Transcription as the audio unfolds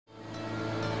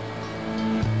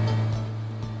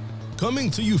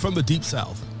Coming to you from the Deep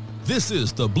South, this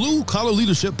is the Blue Collar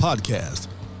Leadership Podcast.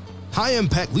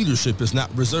 High-impact leadership is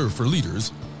not reserved for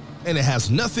leaders, and it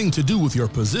has nothing to do with your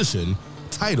position,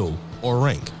 title, or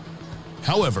rank.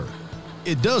 However,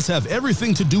 it does have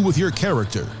everything to do with your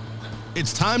character.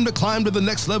 It's time to climb to the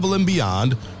next level and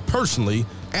beyond, personally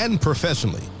and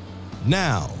professionally.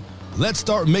 Now, let's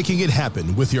start making it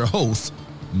happen with your host,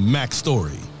 Mac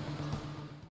Story.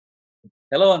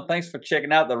 Hello, and thanks for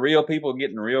checking out the Real People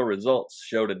Getting Real Results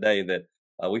show today. That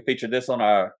we featured this on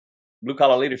our Blue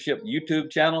Collar Leadership YouTube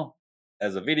channel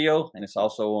as a video, and it's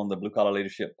also on the Blue Collar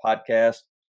Leadership podcast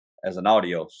as an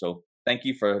audio. So thank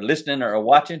you for listening or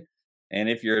watching. And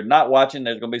if you're not watching,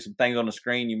 there's going to be some things on the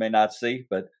screen you may not see,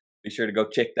 but be sure to go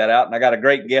check that out. And I got a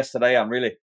great guest today. I'm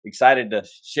really excited to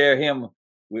share him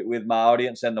with my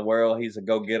audience and the world. He's a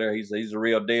go-getter. He's a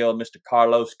real deal, Mr.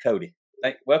 Carlos Cody.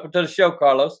 Welcome to the show,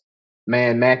 Carlos.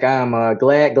 Man, Mac, I'm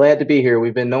glad to be here.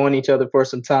 We've been knowing each other for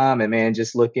some time, and man,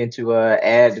 just looking to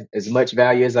add as much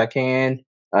value as I can,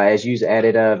 as you've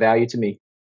added value to me.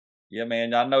 Yeah,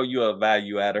 man, I know you're a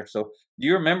value adder. So do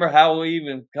you remember how we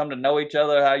even come to know each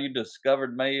other, how you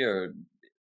discovered me, or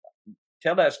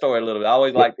tell that story a little bit? I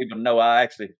always like people to know I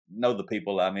actually know the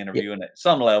people I'm interviewing at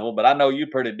some level, but I know you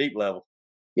pretty deep level.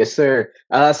 Yes, sir.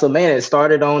 So man, it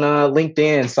started on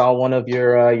LinkedIn. Saw one of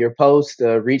your posts,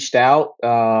 reached out.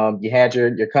 You had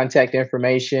your contact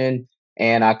information,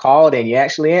 and I called, and you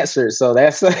actually answered. So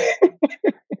that's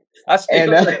I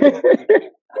still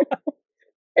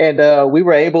and we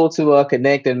were able to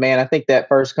connect. And man, I think that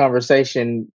first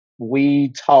conversation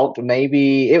we talked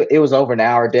maybe it was over an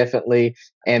hour, definitely.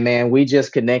 And man, we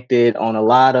just connected on a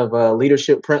lot of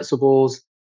leadership principles.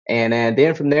 And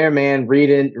then from there, man,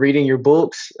 reading your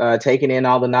books, taking in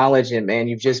all the knowledge, and man,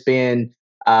 you've just been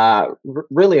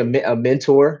really a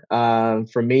mentor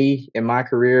for me in my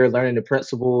career, learning the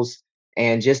principles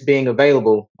and just being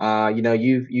available.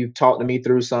 You've talked to me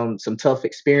through some tough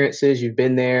experiences. You've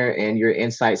been there, and your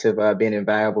insights have been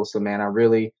invaluable. So, man, I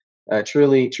really,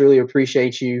 truly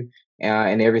appreciate you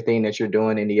and everything that you're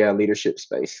doing in the leadership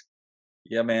space.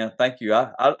 Yeah, man. Thank you.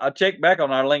 I checked back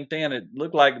on our LinkedIn. It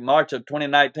looked like March of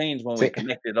 2019 is when we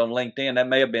connected on LinkedIn. That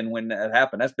may have been when that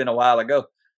happened. That's been a while ago.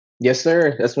 Yes,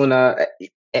 sir. That's when.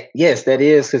 Yes, that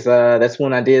is, because that's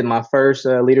when I did my first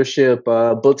leadership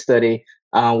book study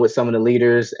with some of the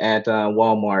leaders at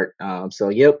Walmart. So,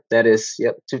 that is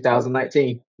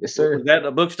 2019. Yes, sir. Was that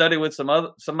a book study with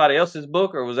somebody else's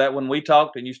book, or was that when we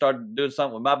talked and you started doing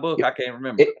something with my book? I can't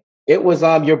remember. It was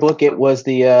your book. It was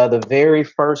the very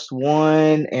first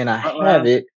one, and I have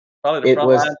it. Probably the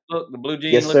Frontline book, the blue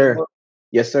jean. Yes, sir. Book.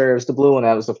 Yes, sir. It was the blue one.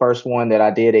 That was the first one that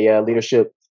I did a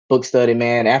leadership book study.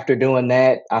 Man, after doing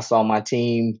that, I saw my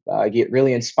team get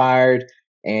really inspired,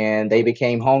 and they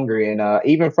became hungry. And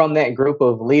even from that group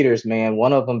of leaders, man,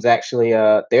 one of them's actually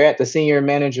they're at the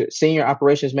senior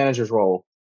operations manager's role,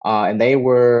 and they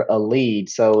were a lead.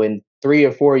 So in 3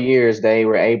 or 4 years, they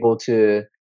were able to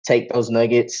take those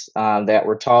nuggets that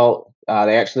were taught.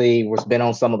 They actually been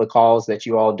on some of the calls that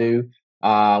you all do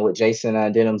with Jason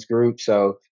Denham's group.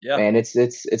 So, man, it's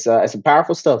some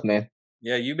powerful stuff, man.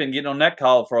 Yeah, you've been getting on that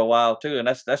call for a while too, and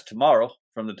that's tomorrow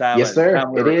from the time. Yes, sir.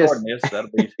 Time we're recording this. That'll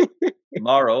be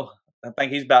tomorrow. I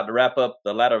think he's about to wrap up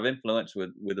the Ladder of Influence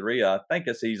with Rhea. I think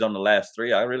he's on the last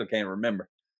 3. I really can't remember.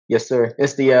 Yes, sir.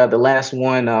 It's the last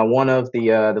one. One of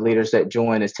the leaders that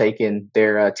joined is taking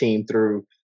their team through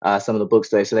some of the book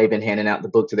studies. So they've been handing out the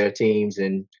book to their teams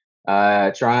and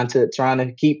trying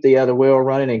to keep the other wheel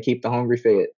running and keep the hungry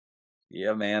fed.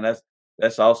 Yeah, man,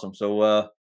 that's awesome. So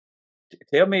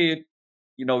tell me,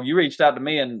 you reached out to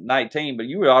me in 19, but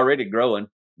you were already growing.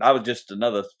 I was just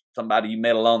somebody you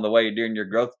met along the way during your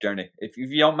growth journey. If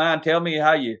you don't mind, tell me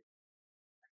how you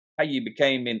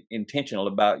became intentional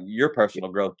about your personal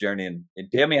growth journey,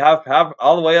 and tell me how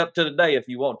all the way up to today, if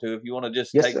you want to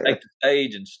just take the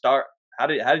stage and start. How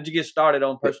did you get started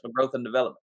on personal growth and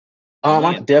development?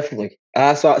 Definitely.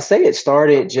 So I'd say it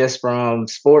started just from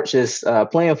sports, just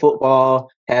playing football,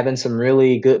 having some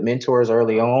really good mentors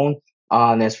early on.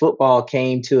 And as football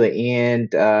came to an end,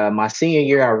 my senior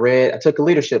year, I took a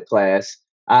leadership class.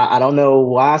 I don't know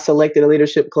why I selected a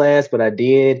leadership class, but I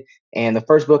did. And the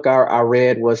first book I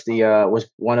read was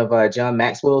one of John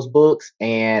Maxwell's books,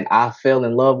 and I fell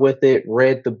in love with it.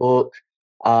 Read the book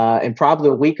in probably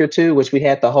a week or two, which we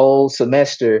had the whole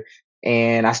semester.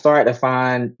 And I started to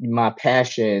find my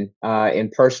passion in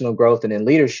personal growth and in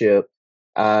leadership.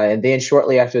 And then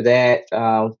shortly after that,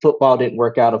 football didn't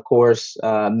work out, of course.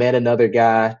 Met another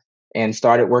guy and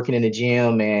started working in the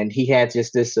gym. And he had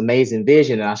just this amazing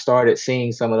vision. And I started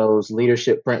seeing some of those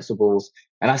leadership principles.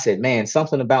 And I said, man,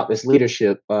 something about this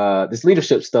leadership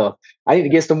stuff. I need to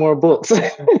get some more books.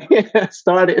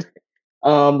 Started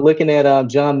looking at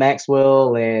John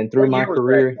Maxwell, and through What my year was that,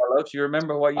 career, Carlos? You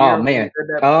remember what oh year when you man,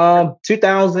 did that book?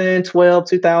 2012,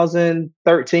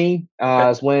 2013 Okay.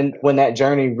 is when that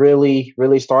journey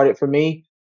really started for me.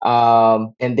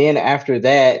 And then after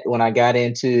that, when I got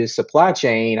into supply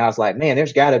chain, I was like, man,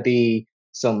 there's got to be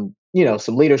some,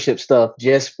 some leadership stuff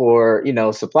just for,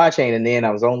 supply chain. And then I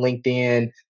was on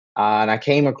LinkedIn, and I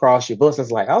came across your books. I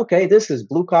was like, okay, this is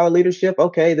blue collar leadership.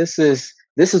 Okay, this is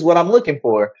what I'm looking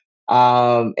for.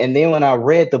 And then when I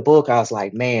read the book, I was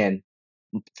like, man,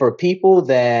 for people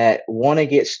that want to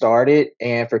get started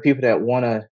and for people that want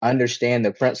to understand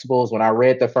the principles, when I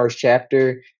read the first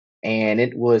chapter and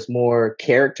it was more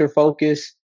character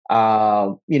focused,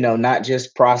 not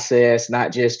just process,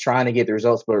 not just trying to get the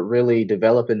results, but really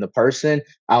developing the person,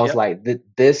 I was Yep. like,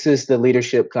 this is the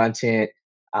leadership content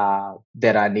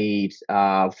that I need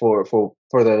for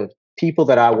the people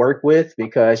that I work with.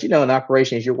 Because in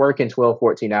operations, you're working 12,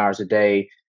 14 hours a day.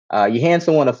 You hand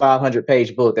someone a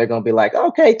 500-page book, they're going to be like,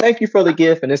 okay, thank you for the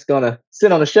gift. And it's going to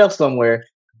sit on a shelf somewhere.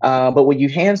 But when you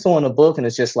hand someone a book and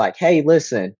it's just like, hey,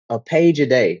 listen, a page a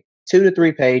day, 2 to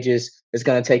 3 pages, it's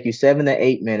going to take you 7 to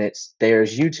 8 minutes.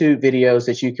 There's YouTube videos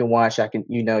that you can watch.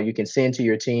 You can send to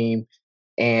your team,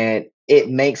 and it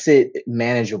makes it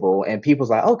manageable. And people's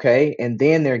like, okay. And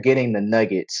then they're getting the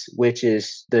nuggets, which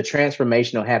is the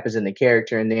transformational happens in the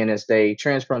character. And then as they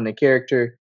transform the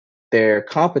character, their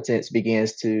competence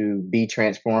begins to be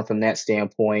transformed from that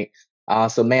standpoint.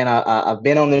 So, man, I've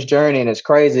been on this journey, and it's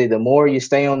crazy. The more you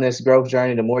stay on this growth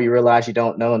journey, the more you realize you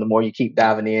don't know, and the more you keep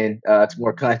diving in to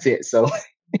more content. So,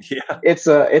 Yeah. it's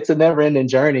a never ending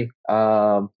journey.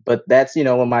 But that's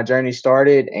when my journey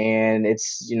started, and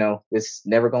it's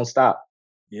never gonna stop.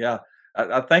 Yeah.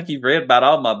 I think you've read about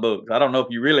all my books. I don't know if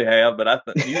you really have, but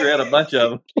you read a bunch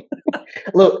of them.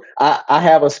 Look, I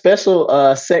have a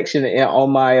special section on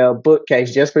my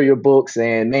bookcase just for your books.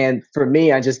 And man, for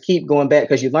me, I just keep going back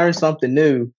because you learn something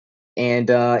new. And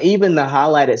even the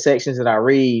highlighted sections that I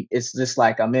read, it's just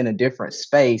like I'm in a different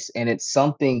space, and it's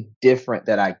something different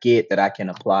that I get that I can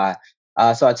apply.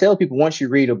 So I tell people, once you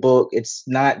read a book, it's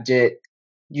not just,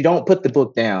 you don't put the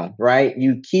book down, right?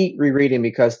 You keep rereading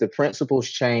because the principles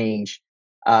change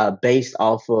based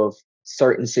off of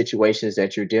certain situations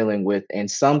that you're dealing with.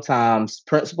 And sometimes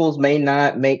principles may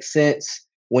not make sense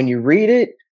when you read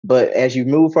it, but as you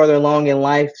move further along in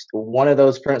life, one of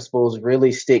those principles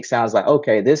really sticks out. It's like,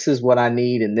 okay, this is what I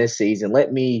need in this season.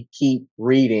 Let me keep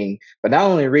reading, but not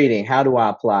only reading, how do I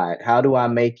apply it? How do I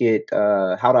make it?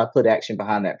 How do I put action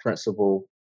behind that principle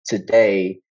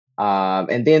today?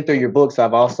 And then through your books,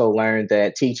 I've also learned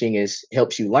that teaching is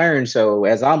helps you learn. So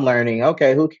as I'm learning,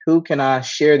 okay, who can I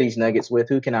share these nuggets with?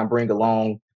 Who can I bring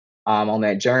along on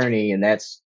that journey? And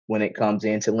that's when it comes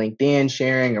into LinkedIn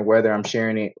sharing, or whether I'm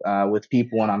sharing it with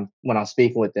people when I'm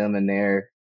speaking with them and they're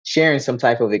sharing some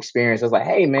type of experience. I was like,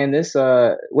 hey man, this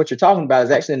what you're talking about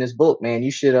is actually in this book, man.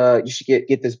 You should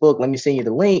get this book. Let me send you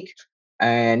the link,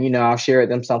 and I'll share with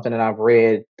them something that I've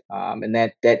read,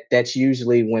 and that's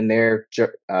usually when their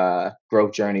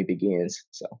growth journey begins.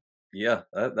 So Yeah,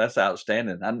 that's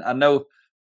outstanding. I know.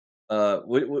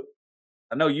 We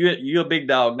I know you a big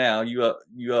dog now. You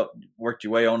worked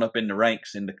your way on up in the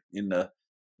ranks in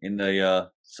the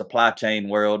supply chain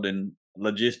world and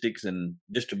logistics and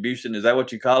distribution. Is that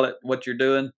what you call it? What you're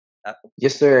doing? Uh,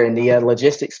 yes, sir, in the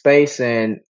logistics space.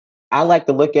 And I like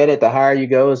to look at it, the higher you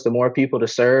go is the more people to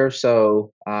serve.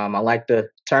 So I like to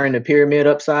turn the pyramid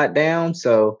upside down.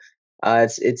 So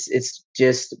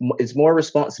it's more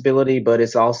responsibility, but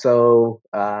it's also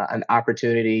an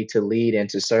opportunity to lead and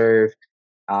to serve,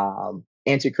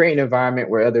 and to create an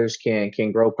environment where others can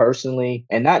grow personally,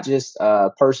 and not just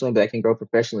personally, but they can grow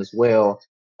professionally as well.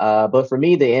 But for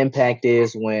me, the impact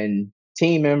is when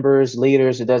team members,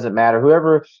 leaders, it doesn't matter,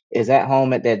 whoever is at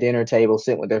home at that dinner table,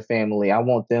 sitting with their family, I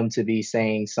want them to be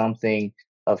saying something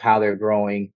of how they're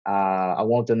growing. I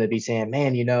want them to be saying,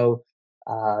 man,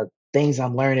 uh, things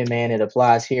I'm learning, man, it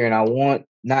applies here. And I want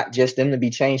not just them to be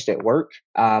changed at work,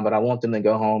 but I want them to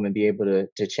go home and be able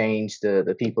to change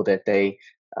the people that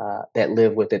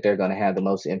live with, that they're going to have the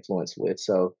most influence with.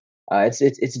 So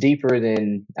it's deeper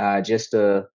than just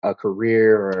a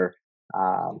career or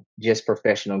just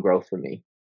professional growth for me.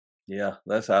 yeah,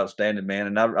 that's outstanding, man.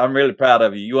 And I'm really proud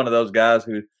of you. You one of those guys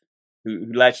who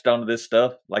latched onto this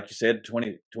stuff, like you said,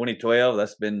 2012.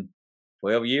 That's been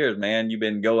 12 years, man. You've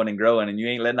been going and growing, and you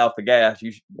ain't letting off the gas.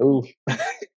 Ooh,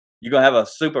 you're gonna have a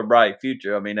super bright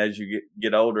future. I mean, as you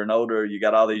get older and older, you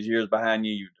got all these years behind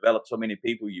you. You've developed so many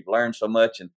people. You've learned so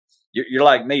much, and you're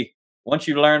like me. Once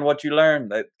you learn what you learn,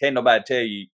 that can't nobody tell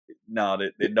you no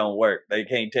that it don't work. They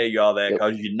can't tell you all that Yep.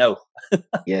 because you know.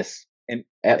 Yes. and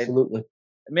and Absolutely.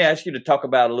 let me ask you to talk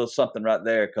about a little something right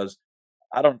there because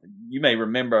I don't. You may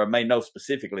remember or may know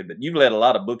specifically, but you've led a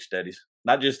lot of book studies,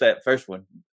 not just that first one.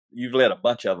 You've led a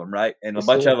bunch of them, right? And a Yes,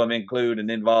 bunch sir. of them include and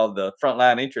involve the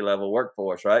frontline entry level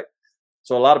workforce, right?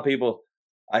 So a lot of people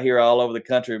I hear all over the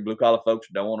country, blue collar folks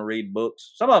don't want to read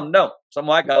books. Some of them don't. Some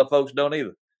white collar folks don't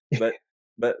either. But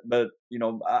you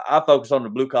know, I focus on the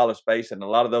blue collar space, and a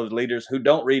lot of those leaders who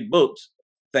don't read books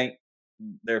think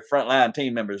their frontline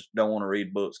team members don't want to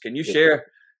read books. Can you Yep. share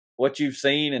what you've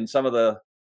seen and some of the,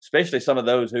 especially some of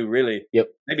those who really Yep.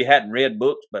 maybe hadn't read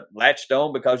books but latched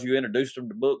on because you introduced them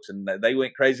to books and they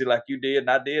went crazy like you did and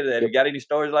I did? Have Yep. you got any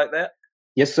stories like that?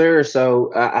 Yes, sir.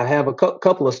 So I have a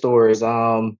couple of stories.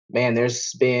 Man,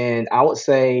 there's been, I would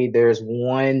say there's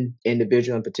one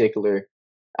individual in particular,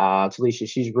 Talisha,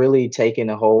 she's really taken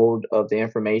a hold of the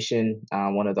information.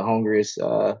 One of the hungriest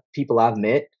people I've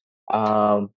met.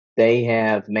 They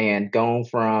have, man, gone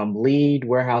from lead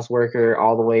warehouse worker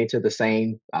all the way to the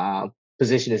same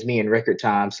position as me in record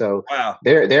time. So Wow.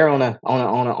 they're on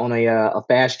a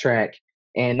fast track.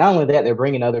 And not only that, they're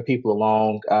bringing other people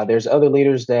along. There's other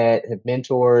leaders that have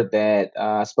mentored that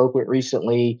I spoke with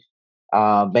recently.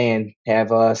 Man,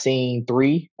 have seen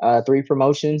three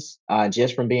promotions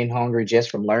just from being hungry, just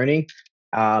from learning.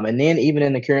 And then even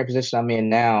in the current position I'm in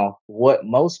now, what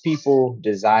most people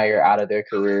desire out of their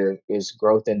career is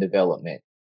growth and development.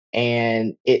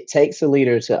 And it takes a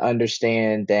leader to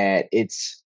understand that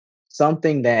it's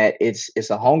something that it's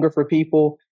a hunger for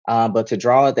people, but to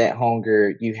draw at that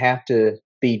hunger, you have to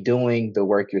be doing the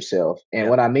work yourself. And Yeah.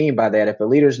 what I mean by that, if a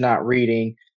leader's not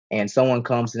reading and someone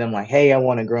comes to them like, "Hey, I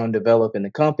want to grow and develop in the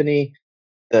company,"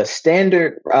 the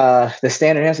standard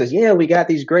answer is, "Yeah, we got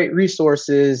these great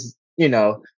resources, you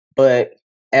know." But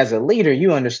as a leader,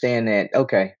 you understand that,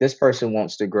 okay, this person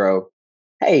wants to grow.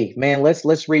 Hey, man,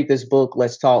 let's read this book,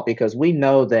 let's talk, because we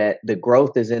know that the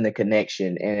growth is in the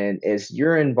connection. And as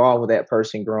you're involved with that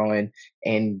person growing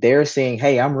and they're saying,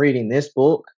 "Hey, I'm reading this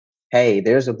book. Hey,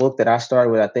 there's a book that I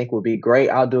started with, I think will be great.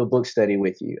 I'll do a book study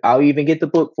with you. I'll even get the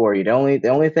book for you. The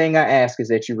only thing I ask is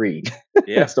that you read."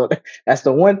 Yeah. So that's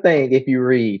the one thing, if you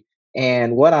read.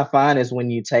 And what I find is when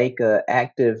you take a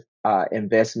active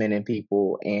investment in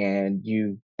people and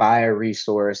you buy a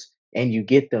resource and you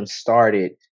get them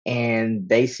started and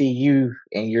they see you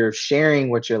and you're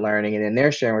sharing what you're learning and then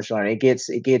they're sharing what you're learning,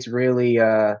 it gets really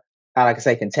how I can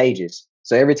say contagious.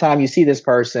 So every time you see this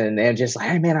person and just like,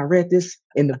 "Hey man, I read this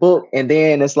in the book," and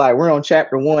then it's like we're on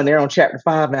chapter 1, they're on chapter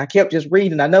 5, and I kept just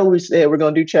reading. I know we said we're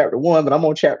gonna do chapter 1, but I'm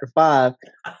on chapter 5.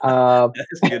 Uh,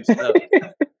 That's good stuff.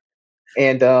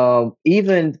 and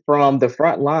even from the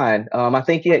front line, I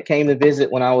think you came to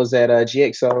visit when I was at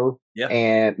GXO. Yeah.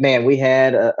 And man, we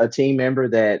had a team member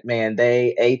that, man,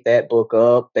 they ate that book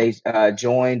up. They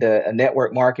joined a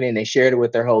network marketing. They shared it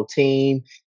with their whole team,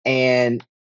 and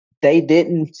they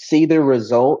didn't see the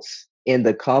results in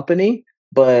the company,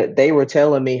 but they were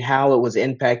telling me how it was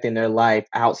impacting their life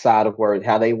outside of work,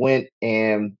 how they went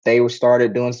and they were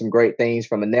started doing some great things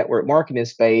from a network marketing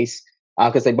space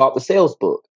because they bought the sales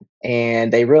book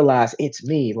and they realized it's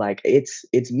me, like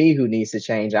it's me who needs to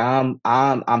change. I'm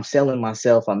selling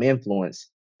myself, I'm influenced.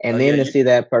 Oh And yeah. then to see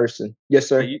that person. Yes,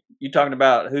 Yeah, sir. you talking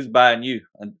about who's buying you?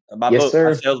 And my Yes, book,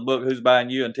 my sir. sales book, who's buying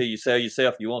you? Until you sell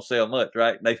yourself, you won't sell much,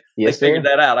 right? They Yes, figured sir.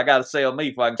 that out. I got to sell me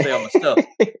before I can sell my stuff.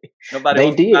 Nobody They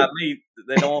wants to buy did. me.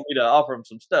 They don't want me to offer them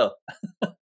some stuff.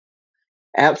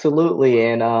 Absolutely.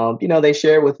 And they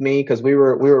shared with me because we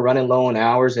were running low on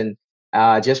hours and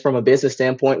just from a business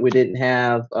standpoint, we didn't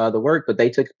have the work, but they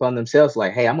took it upon themselves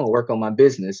like, "Hey, I'm gonna work on my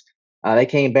business." They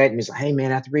came back and was like, "Hey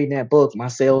man, after reading that book, my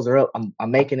sales are up.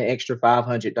 I'm making an extra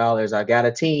 $500. I got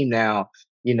a team now,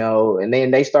 and then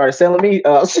they started selling me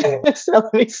selling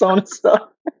me some stuff.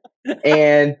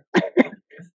 And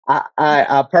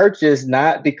I purchased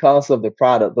not because of the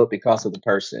product, but because of the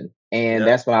person. And Yeah,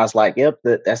 that's when I was like, "Yep,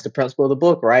 that's the principle of the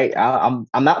book, right? I'm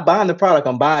not buying the product.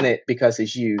 I'm buying it because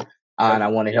it's you, and I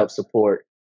want to yeah, help support."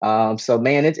 So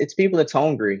man, it's people that's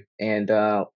hungry, and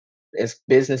as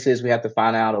businesses, we have to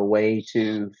find out a way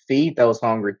to feed those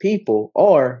hungry people,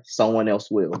 or someone else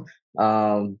will.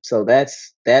 So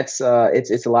that's it's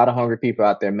a lot of hungry people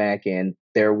out there, Mac, and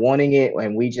they're wanting it,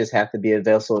 and we just have to be a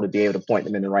vessel to be able to point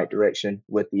them in the right direction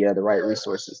with the right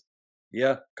resources.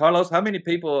 yeah. Carlos, how many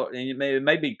people? And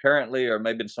maybe currently or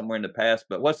maybe somewhere in the past,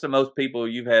 but what's the most people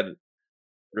you've had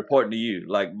reporting to you,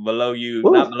 like below you,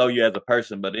 not Woo. below you as a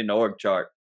person, but in the org chart?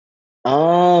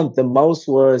 The most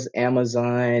was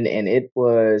Amazon, and it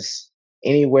was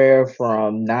anywhere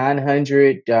from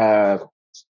 900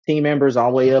 team members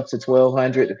all the way up to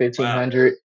 1,200 to Wow.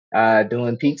 1,500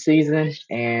 during peak season.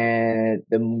 And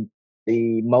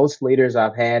the most leaders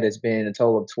I've had has been a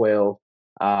total of 12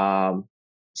 um,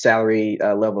 salary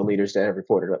level leaders that have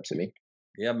reported up to me.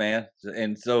 Yeah, man.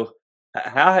 And so,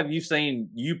 how have you seen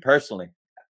you personally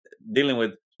dealing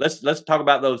with? Let's talk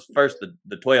about those first,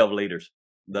 the 12 leaders,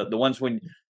 the ones when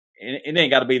it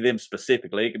ain't got to be them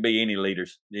specifically. It could be any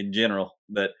leaders in general.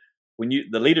 But when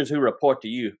the leaders who report to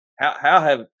you, how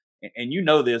have and you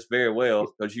know this very well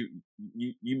because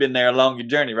you've been there along your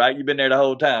journey, right? You've been there the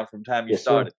whole time from the time you Yes,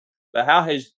 sir. started. But how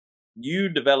has you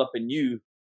developing you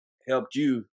helped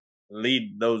you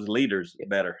lead those leaders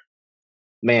better?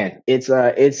 Man, it's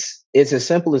as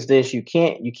simple as this. You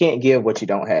can't give what you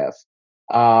don't have.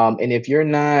 And if you're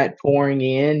not pouring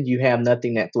in, you have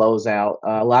nothing that flows out.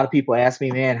 A lot of people ask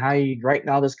me, man, how are you writing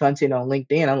all this content on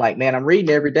LinkedIn? I'm like, man, I'm reading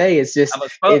every day. It's How just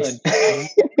much it's fun?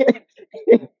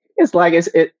 Mhm. it's like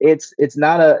it's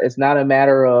not a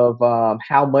matter of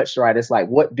how much to write. It's like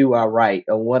what do I write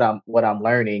or what I'm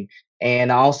learning.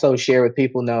 And I also share with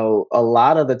people know a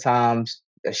lot of the times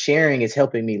sharing is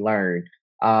helping me learn.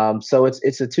 So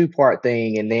it's a two-part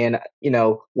thing. And then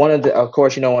one of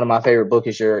course one of my favorite book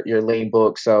is your lean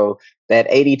book. So that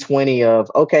 80/20 of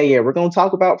okay, yeah, we're gonna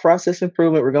talk about process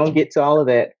improvement, we're gonna get to all of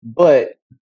that, but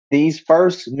these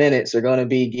first minutes are going to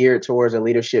be geared towards a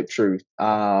leadership truth.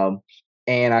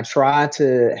 And I try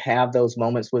to have those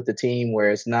moments with the team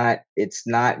where it's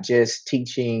not just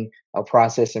teaching a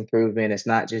process improvement, it's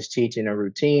not just teaching a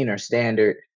routine or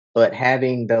standard, but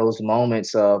having those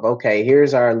moments of okay,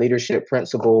 here's our leadership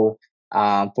principle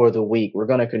for the week. We're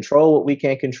going to control what we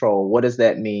can control. What does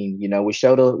that mean? We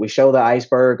show the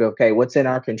iceberg. Okay, what's in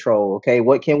our control? Okay,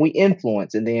 what can we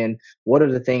influence? And then what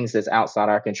are the things that's outside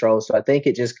our control? So I think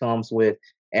it just comes with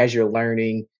as you're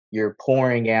learning, you're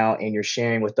pouring out and you're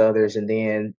sharing with others. And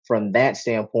then from that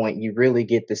standpoint, you really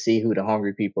get to see who the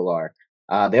hungry people are.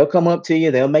 They'll come up to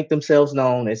you, they'll make themselves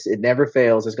known. It never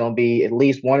fails. It's going to be at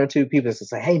least one or two people that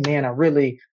say, hey, man, I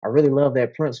really love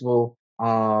that principle.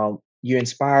 You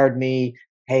inspired me.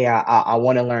 Hey, I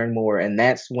want to learn more. And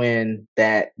that's when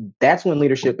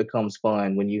leadership becomes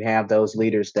fun, when you have those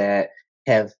leaders that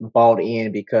have bought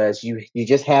in because you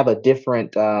just have a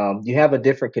different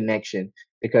connection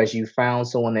because you found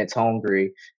someone that's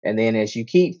hungry. And then as you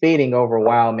keep feeding over a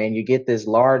while, man, you get this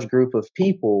large group of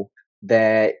people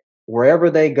that wherever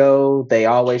they go, they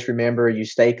always remember. You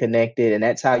stay connected, and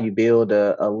that's how you build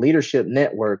a leadership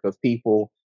network of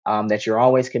people that you're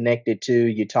always connected to.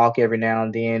 You talk every now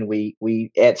and then.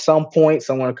 We at some point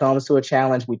someone comes to a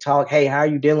challenge, we talk, hey, how are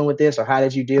you dealing with this, or how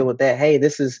did you deal with that? Hey,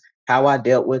 this is how I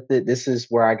dealt with it. This is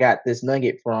where I got this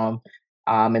nugget from.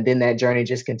 And then that journey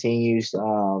just continues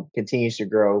to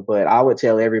grow. But I would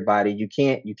tell everybody you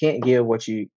can't give what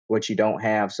you don't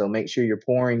have. So make sure you're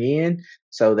pouring in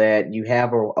so that you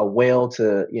have a well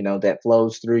to that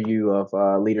flows through you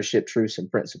of leadership truths and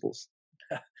principles.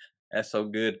 That's so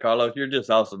good, Carlos. You're just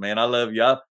awesome, man. I love you.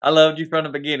 I loved you from the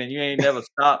beginning. You ain't never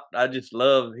stopped. I just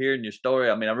love hearing your story.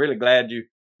 I mean, I'm really glad you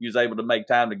was able to make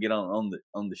time to get on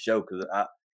the show because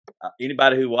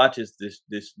anybody who watches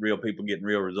this Real People Getting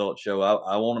Real Results show,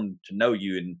 I want them to know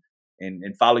you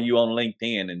and follow you on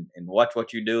LinkedIn and watch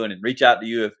what you're doing and reach out to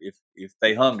you if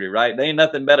they hungry, right? There ain't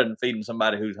nothing better than feeding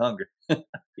somebody who's hungry.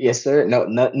 Yes, sir. No,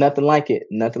 nothing like it.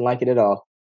 Nothing like it at all.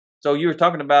 So you were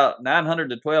talking about 900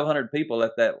 to 1,200 people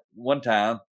at that one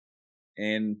time,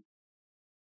 and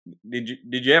did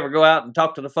you ever go out and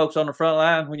talk to the folks on the front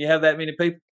line when you have that many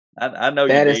people? I know you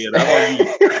That is. did.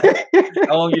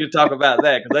 I want you to talk about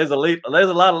that because there's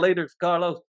a lot of leaders,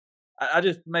 Carlos. I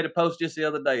just made a post just the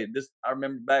other day. I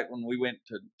remember back when we went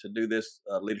to do this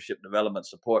leadership development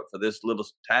support for this little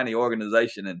tiny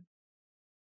organization, and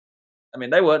I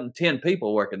mean there wasn't 10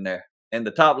 people working there, and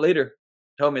the top leader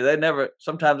told me they never.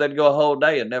 Sometimes they'd go a whole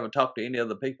day and never talk to any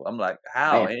other people. I'm like,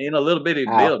 how Man, in a little bitty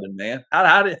how? building, man?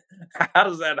 How does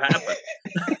that happen?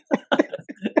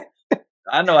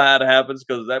 I know how it happens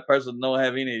because that person don't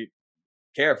have any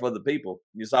care for the people.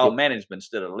 It's all Yep, management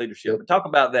instead of leadership. yep, But talk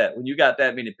about that. When you got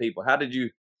that many people, how did you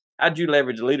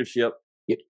leverage leadership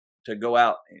yep. to go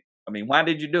out? I mean, why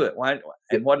did you do it? Why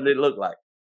and what did it look like?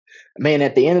 Man,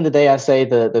 at the end of the day, I say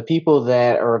the people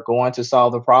that are going to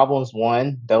solve the problems,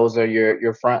 one, those are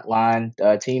your frontline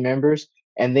team members,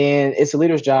 and then it's a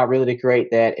leader's job really to create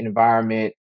that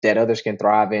environment that others can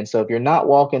thrive in. So if you're not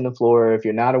walking the floor, if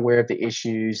you're not aware of the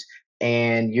issues,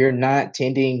 and you're not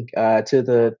tending to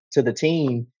the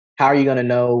team, how are you going to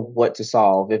know what to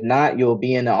solve? If not, you'll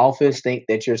be in the office, think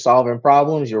that you're solving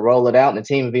problems, you'll roll it out, and the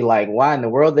team will be like, why in the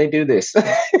world they do this?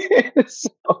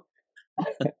 So,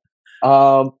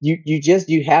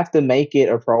 you have to make it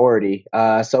a priority.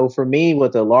 So for me,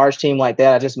 with a large team like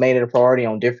that, I just made it a priority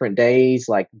on different days,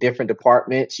 like different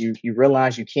departments. You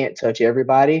realize you can't touch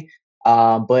everybody,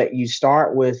 but you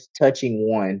start with touching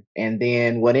one, and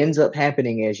then what ends up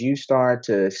happening is you start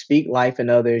to speak life in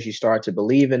others. You start to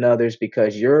believe in others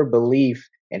because your belief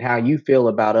and how you feel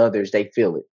about others, they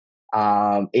feel it.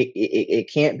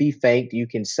 It can't be faked. You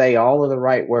can say all of the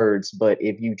right words, but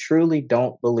if you truly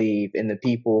don't believe in the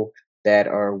people that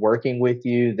are working with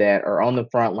you, that are on the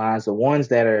front lines, the ones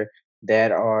that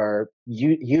are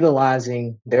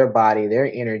utilizing their body,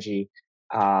 their energy,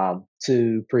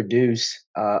 to produce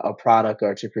a product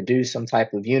or to produce some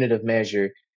type of unit of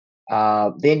measure,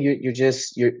 then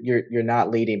you're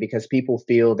not leading because people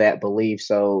feel that belief.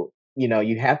 So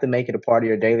you have to make it a part of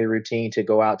your daily routine to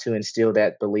go out to instill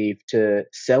that belief, to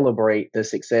celebrate the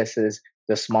successes,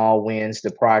 the small wins,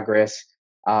 the progress.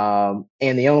 And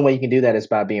the only way you can do that is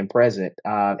by being present,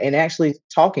 and actually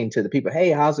talking to the people. Hey,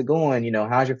 how's it going?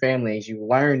 How's your family? As you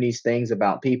learn these things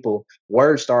about people,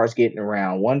 word starts getting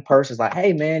around. One person's like,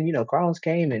 hey man, Carlos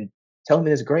came and told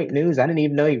me this great news. I didn't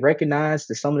even know he recognized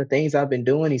some of the things I've been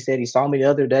doing. He said he saw me the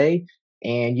other day.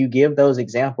 And you give those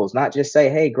examples, not just say,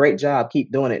 hey, great job,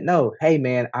 keep doing it. No, hey,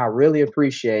 man, I really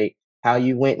appreciate how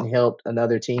you went and helped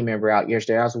another team member out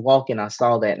yesterday. I was walking, I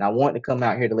saw that, and I want to come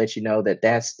out here to let you know that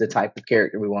that's the type of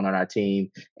character we want on our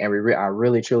team. And I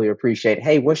really, truly appreciate it.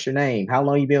 Hey, what's your name? How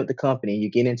long you been with the company?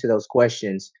 You get into those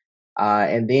questions.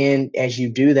 And then as you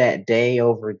do that day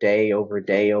over day over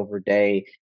day over day,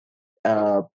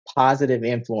 uh, positive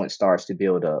influence starts to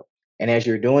build up. And as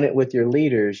you're doing it with your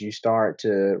leaders, you start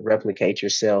to replicate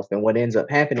yourself. And what ends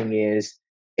up happening is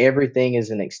everything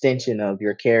is an extension of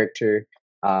your character.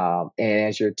 And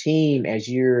as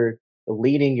you're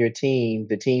leading your team,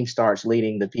 the team starts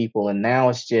leading the people. And now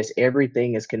it's just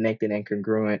everything is connected and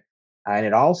congruent. And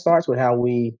it all starts with how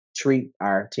we treat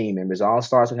our team members. It all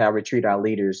starts with how we treat our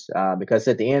leaders. Because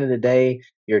at the end of the day,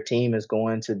 your team is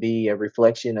going to be a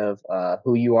reflection of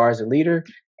who you are as a leader.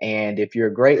 And if you're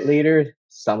a great leader,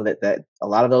 some of that a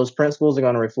lot of those principles are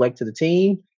going to reflect to the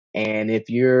team. And if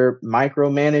you're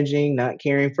micromanaging, not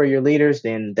caring for your leaders,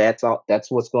 then that's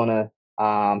what's going to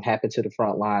happen to the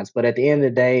front lines. But at the end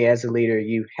of the day, as a leader,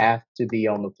 you have to be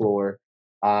on the floor.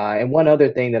 And one other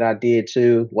thing that I did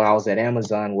too while I was at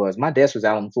Amazon was my desk was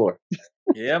out on the floor.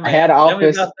 Yeah, I had man. an Tell me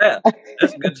office. about that.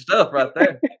 That's good stuff right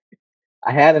there.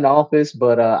 I had an office,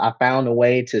 but I found a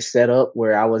way to set up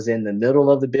where I was in the middle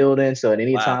of the building, so at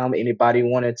any Wow. time anybody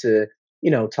wanted to,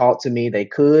 talk to me, they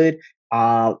could.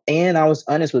 And I was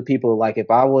honest with people. Like if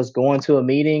I was going to a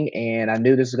meeting and I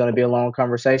knew this was going to be a long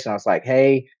conversation, I was like,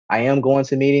 "Hey, I am going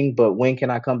to meeting, but when can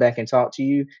I come back and talk to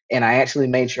you?" And I actually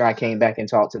made sure I came back and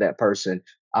talked to that person.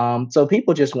 So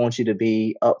people just want you to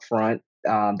be upfront.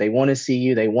 They want to see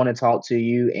you, they want to talk to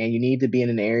you, and you need to be in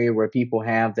an area where people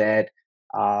have that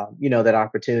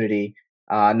opportunity.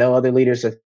 I know other leaders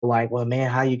are like, well, man,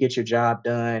 how you get your job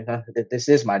done? This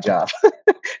is my job.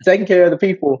 Taking care of the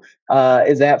people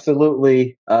is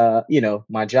absolutely,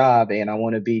 my job, and I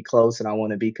want to be close and I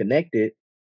want to be connected.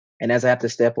 And as I have to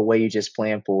step away, you just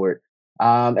plan for it.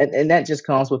 And that just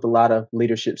comes with a lot of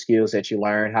leadership skills that you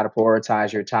learn how to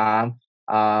prioritize your time.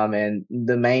 And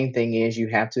the main thing is you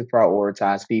have to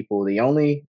prioritize people. The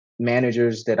only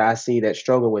managers that I see that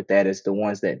struggle with that is the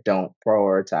ones that don't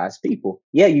prioritize people.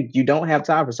 Yeah, you don't have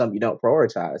time for something you don't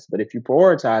prioritize, but if you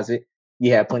prioritize it,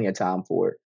 you have plenty of time for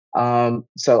it.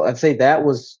 So I'd say that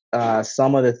was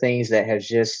some of the things that has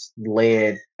just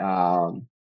led,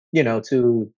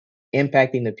 to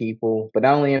impacting the people, but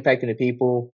not only impacting the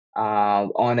people,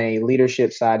 on a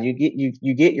leadership side, you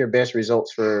get your best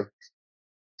results for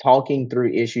talking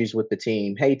through issues with the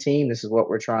team. Hey, team, this is what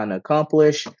we're trying to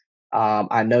accomplish.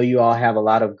 I know you all have a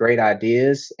lot of great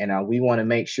ideas, and we want to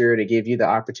make sure to give you the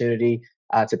opportunity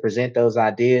to present those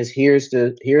ideas. Here's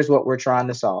what we're trying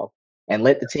to solve, and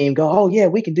let the team go. Oh yeah,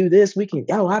 we can do this. We can.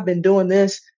 Oh, I've been doing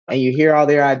this, and you hear all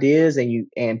their ideas,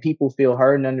 and people feel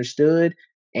heard and understood.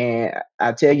 And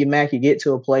I tell you, Mac, you get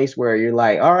to a place where you're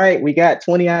like, all right, we got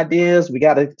 20 ideas. We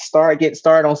got to get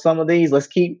started on some of these. Let's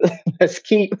keep let's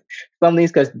keep some of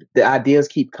these because the ideas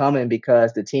keep coming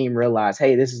because the team realize,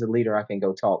 hey, this is a leader I can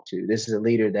go talk to. This is a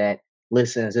leader that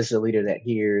listens. This is a leader that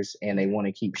hears, and they want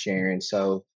to keep sharing.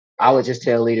 So I would just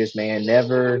tell leaders, man,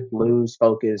 never lose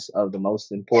focus of the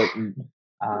most important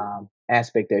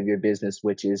aspect of your business,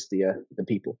 which is the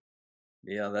people.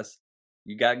 Yeah,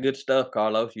 you got good stuff,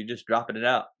 Carlos. You just dropping it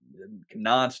out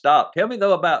nonstop. Tell me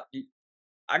though about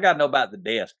I got to know about the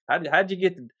desk. How'd you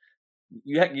get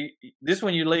this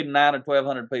when you're leading 9 or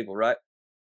 1,200 people, right?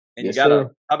 And you Yes, got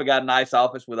sir. probably got a nice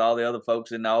office with all the other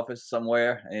folks in the office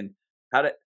somewhere. And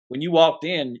when you walked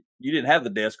in, you didn't have the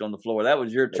desk on the floor. That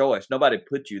was your choice. Nobody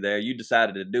put you there. You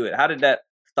decided to do it. How did that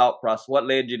thought process? What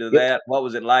led you to Yep. that? What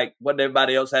was it like? What did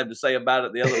everybody else have to say about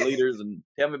it? The other leaders, and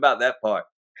tell me about that part.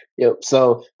 Yep.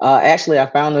 So actually, I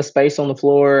found the space on the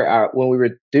floor when we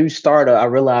were due startup. I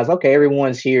realized, okay,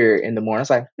 everyone's here in the morning. I was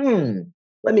like,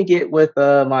 let me get with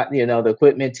my, the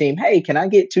equipment team. Hey, can I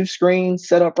get 2 screens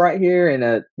set up right here and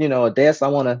a desk? I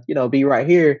want to, be right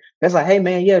here. That's like, hey,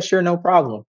 man, yeah, sure, no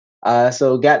problem.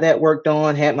 So got that worked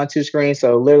on. Had my 2 screens.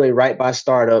 So literally right by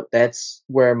startup, that's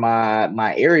where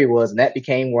my area was, and that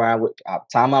became where I would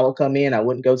time I would come in. I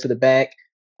wouldn't go to the back.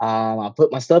 I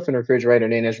put my stuff in the refrigerator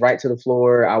and then it's right to the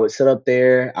floor. I would sit up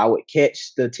there. I would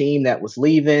catch the team that was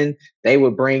leaving. They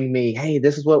would bring me, hey,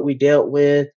 this is what we dealt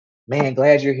with. Man,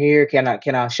 glad you're here. Can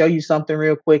I show you something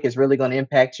real quick? It's really going to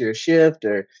impact your shift.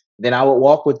 Or then I would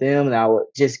walk with them and I would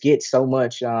just get so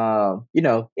much,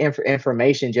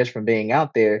 information just from being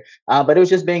out there. But it was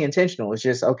just being intentional. It's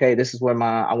just, okay, this is where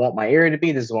I want my area to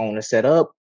be. This is what I want to set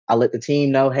up. I let the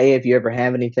team know, hey, if you ever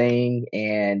have anything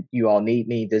and you all need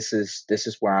me, this is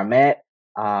where I'm at.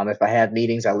 If I have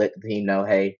meetings, I let the team know,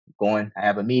 hey, I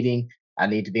have a meeting. I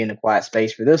need to be in a quiet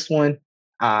space for this one.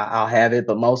 I'll have it,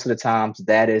 but most of the times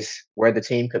that is where the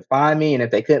team could find me, and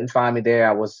if they couldn't find me there,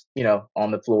 I was,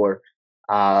 on the floor,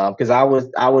 because I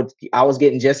was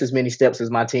getting just as many steps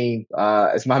as my team,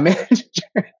 as my manager.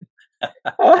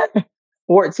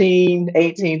 14,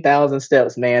 18,000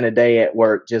 steps, man, a day at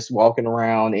work, just walking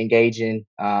around, engaging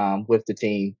with the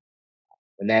team.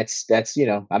 And that's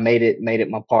I made it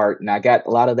my part, and I got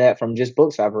a lot of that from just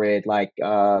books I've read. Like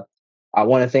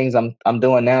one of the things I'm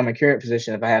doing now in my current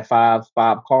position, if I have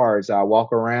five cards, I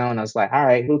walk around. I was like, all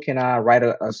right, who can I write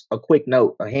a quick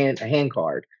note, a hand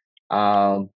card,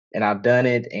 and I've done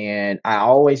it. And I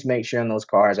always make sure on those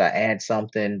cards I add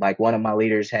something. Like one of my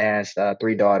leaders has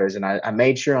 3 daughters, and I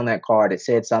made sure on that card it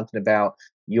said something about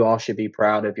you all should be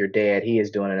proud of your dad. He is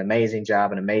doing an amazing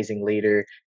job, an amazing leader.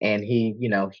 And he,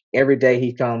 every day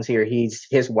he comes here,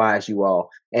 his why is you all,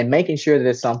 and making sure that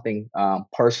it's something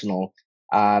personal,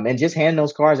 and just hand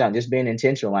those cards out, just being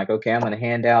intentional. Like, okay, I'm going to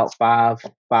hand out five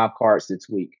cards this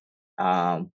week.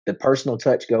 The personal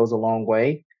touch goes a long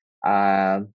way.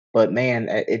 But man,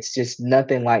 it's just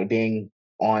nothing like being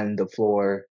on the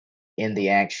floor in the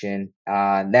action.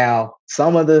 Now,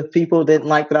 some of the people didn't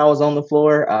like that I was on the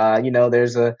floor.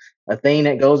 There's a thing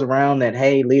that goes around that,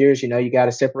 hey, leaders, you got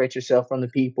to separate yourself from the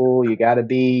people. You got to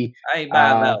be, I ain't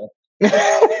buying that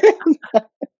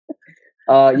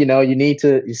one. you need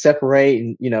to separate,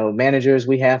 and managers,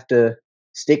 we have to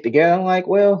stick together. I'm like,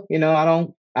 well,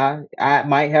 I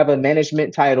might have a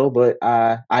management title, but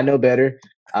I know better.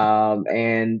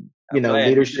 And I'm glad you do.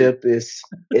 leadership is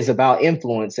about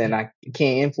influence, and I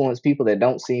can't influence people that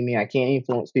don't see me. I can't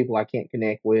influence people I can't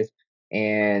connect with.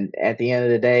 And at the end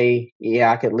of the day,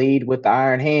 yeah, I could lead with the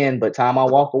iron hand, but time I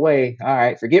walk away, all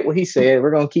right, forget what he said.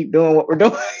 We're gonna keep doing what we're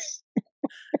doing.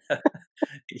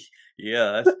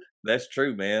 Yeah, that's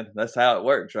true, man. That's how it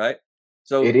works, right? It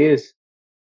So is.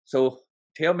 so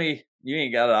tell me, you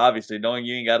ain't got to, obviously, knowing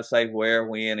you ain't got to say where,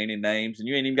 when, any names, and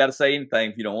you ain't even got to say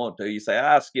anything if you don't want to. You say,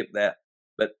 I skip that.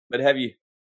 But have you?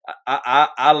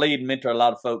 I lead and mentor a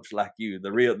lot of folks like you,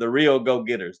 the real go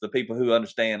getters, the people who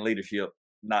understand leadership,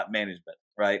 not management,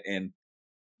 right?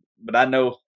 But I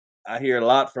know I hear a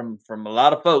lot from a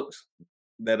lot of folks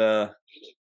that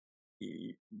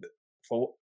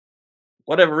for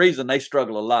whatever reason they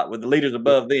struggle a lot with the leaders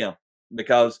above them,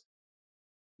 because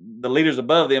the leaders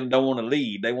above them don't want to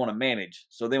lead, they want to manage.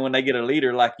 So then when they get a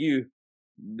leader like you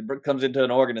that comes into an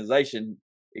organization,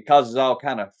 it causes all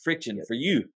kind of friction for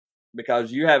you,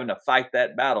 because you're having to fight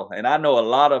that battle. And I know a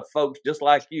lot of folks just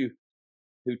like you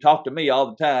who talk to me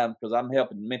all the time because I'm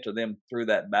helping mentor them through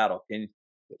that battle. Can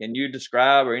you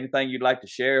describe, or anything you'd like to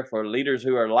share for leaders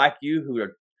who are like you,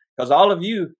 because all of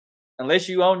you, unless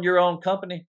you own your own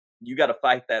company, you got to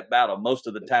fight that battle most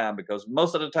of the time, because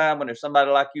most of the time when there's somebody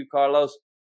like you, Carlos,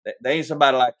 they ain't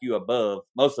somebody like you above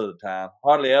most of the time.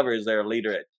 Hardly ever is there a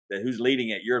leader who's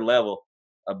leading at your level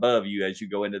above you as you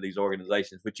go into these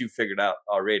organizations, which you figured out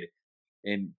already.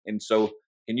 And so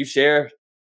can you share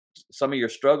some of your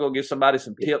struggle, give somebody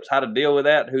some tips how to deal with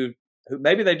that, who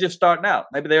maybe they're just starting out,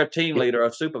 maybe they're a team leader or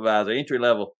a supervisor, entry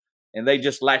level, and they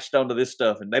just latched onto this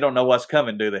stuff and they don't know what's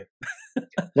coming, do they?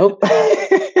 Nope.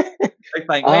 They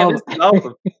think, man, this is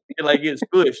awesome. Until they get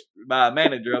squished by a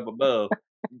manager up above.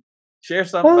 Share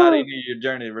something about any of your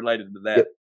journey related to that.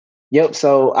 Yep.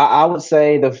 So I would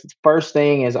say the first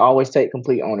thing is always take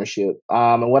complete ownership.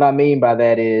 And what I mean by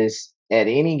that is at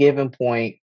any given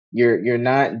point, you're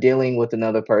not dealing with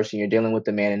another person. You're dealing with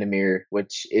the man in the mirror,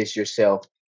 which is yourself.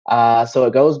 So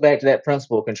it goes back to that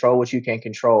principle: control what you can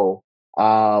control.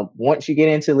 Once you get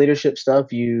into leadership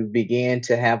stuff, you begin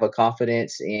to have a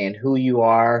confidence in who you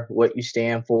are, what you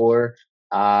stand for,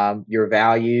 your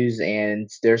values, and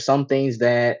there's some things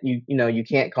that you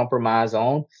can't compromise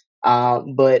on.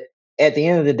 But at the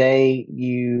end of the day,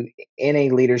 you in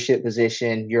a leadership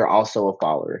position, you're also a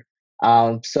follower.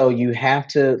 So you have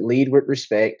to lead with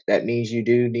respect. That means you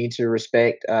do need to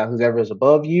respect whoever is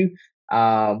above you,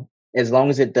 as long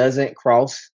as it doesn't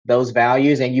cross those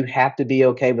values, and you have to be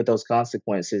okay with those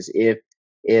consequences.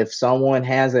 If someone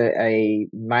has a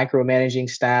micromanaging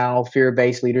style,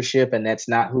 fear-based leadership, and that's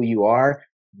not who you are,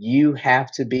 you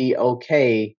have to be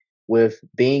okay with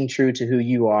being true to who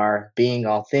you are, being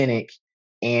authentic,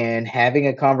 and having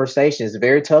a conversation. Is a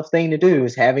very tough thing to do,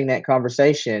 is having that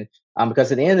conversation,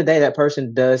 because at the end of the day that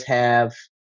person does have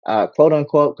quote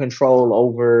unquote control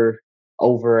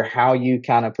over how you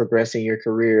kind of progress in your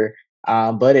career.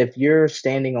 But if you're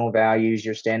standing on values,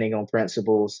 you're standing on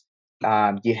principles,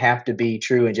 you have to be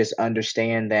true and just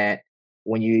understand that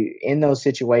when you in those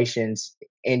situations,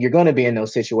 and you're going to be in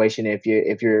those situations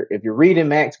if you're reading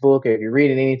Mac's book, or if you're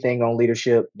reading anything on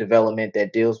leadership development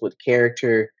that deals with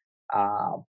character,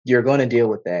 you're going to deal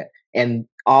with that. And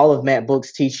all of Matt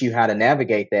books teach you how to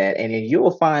navigate that. And then you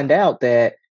will find out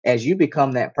that as you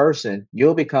become that person,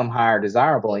 you'll become higher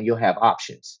desirable and you'll have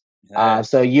options. Yeah.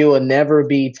 So you will never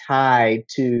be tied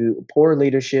to poor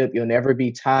leadership. You'll never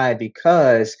be tied,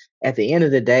 because at the end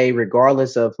of the day,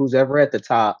 regardless of who's ever at the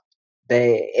top,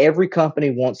 every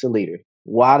company wants a leader.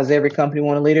 Why does every company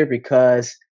want a leader?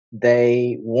 Because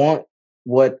they want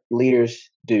what leaders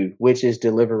do, which is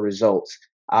deliver results.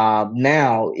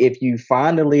 Now, if you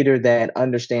find a leader that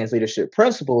understands leadership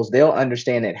principles, they'll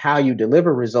understand that how you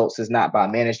deliver results is not by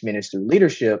management, it's through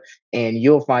leadership. And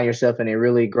you'll find yourself in a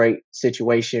really great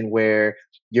situation where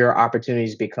your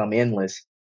opportunities become endless.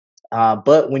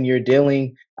 But when you're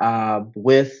dealing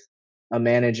with a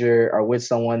manager or with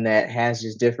someone that has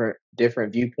just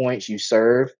different viewpoints, you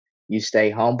serve, you stay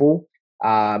humble,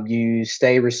 you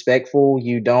stay respectful.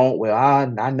 You don't, well,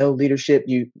 I know leadership.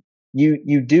 You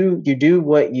do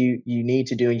what you need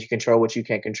to do, and you control what you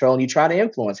can control, and you try to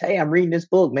influence. Hey, I'm reading this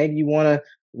book. Maybe you want to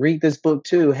read this book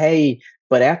too. Hey,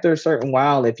 but after a certain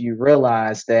while, if you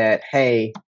realize that,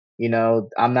 hey,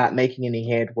 I'm not making any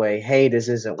headway. Hey, this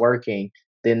isn't working,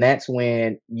 then that's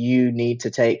when you need to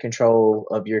take control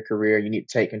of your career. You need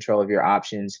to take control of your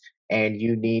options, and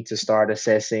you need to start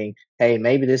assessing, hey,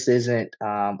 maybe this isn't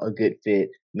a good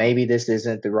fit. Maybe this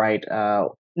isn't the right,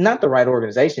 not the right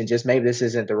organization, just maybe this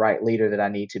isn't the right leader that I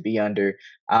need to be under.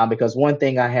 Because one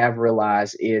thing I have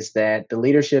realized is that the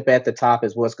leadership at the top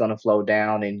is what's going to flow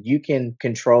down, and you can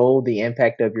control the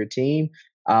impact of your team.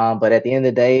 But at the end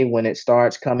of the day, when it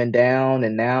starts coming down,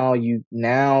 and now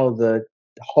the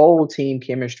whole team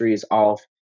chemistry is off,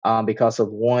 because of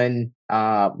one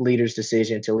leader's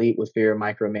decision to lead with fear of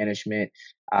micromanagement.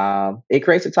 It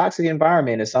creates a toxic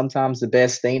environment. And sometimes the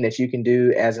best thing that you can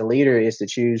do as a leader is to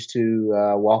choose to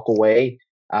walk away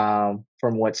from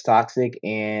what's toxic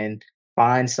and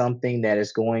find something that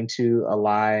is going to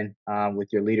align with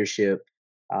your leadership.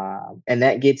 And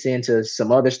that gets into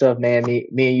some other stuff, man. Me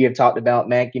and you have talked about,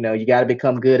 Mac. You got to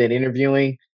become good at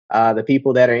interviewing the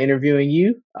people that are interviewing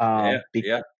you, Yeah.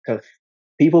 Yeah. because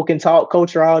people can talk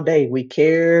culture all day. We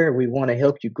care. We want to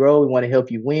help you grow. We want to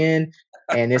help you win.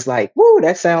 And it's like, whoo,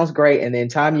 that sounds great. And then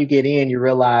time you get in, you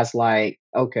realize, like,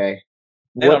 okay,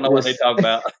 They don't what know what they was talk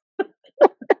about.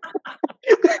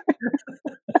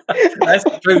 That's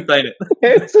the truth, ain't it?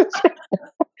 it's,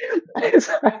 it's,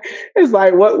 it's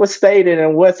like what was stated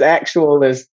and what's actual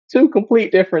is two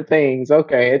complete different things.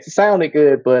 Okay, it sounded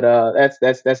good, but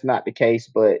that's not the case.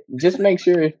 But just make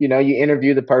sure you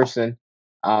interview the person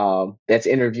that's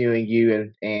interviewing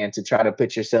you, and to try to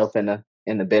put yourself in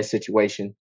the best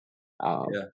situation.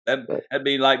 Yeah, But that'd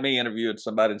be like me interviewing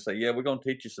somebody and say, "Yeah, we're gonna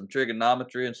teach you some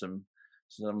trigonometry and some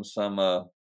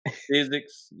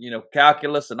physics,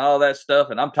 calculus and all that stuff."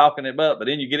 And I'm talking it up, but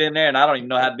then you get in there and I don't even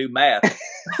know how to do math.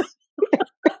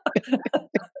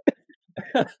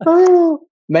 oh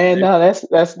man, no,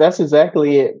 that's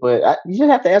exactly it. But you just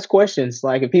have to ask questions.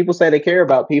 Like if people say they care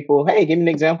about people, hey, give me an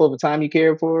example of a time you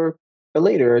cared for a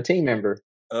leader or a team member.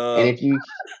 And Uh, if you,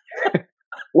 I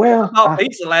well, bought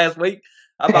pizza last week.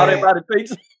 I bought everybody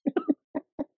pizza.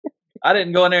 I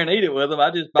didn't go in there and eat it with them.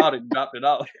 I just bought it and dropped it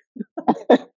off.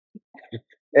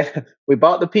 We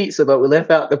bought the pizza, but we left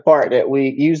out the part that we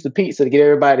used the pizza to get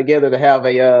everybody together to have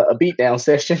a beatdown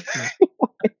session.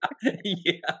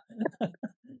 Yeah.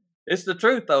 It's the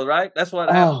truth though, right? That's what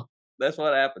happens. Oh, That's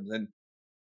what happens. And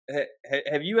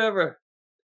have you ever,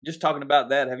 just talking about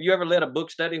that, have you ever led a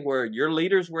book study where your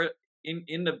leaders were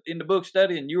in the book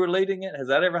study and you were leading it? Has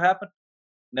that ever happened?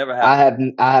 Never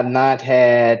happened. I have not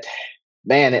had,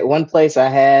 man, at one place I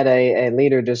had a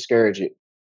leader discourage it.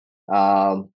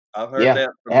 Um, I've heard yeah,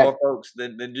 that from had, more folks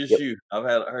than just yep, you.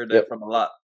 Heard that yep. from a lot.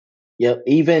 Yep.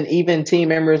 Even team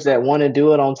members that want to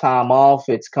do it on time off,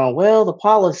 it's come, well, the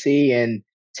policy and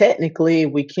technically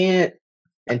we can't,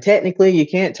 and technically you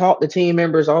can't talk the team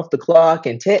members off the clock,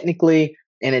 and technically,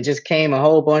 and it just came a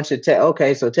whole bunch of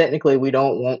okay, so technically we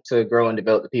don't want to grow and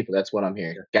develop the people. That's what I'm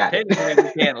hearing. Yeah. Got it. Technically,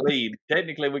 we can't lead.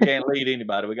 Technically, we can't lead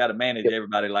anybody. We got to manage Yep.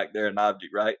 everybody like they're an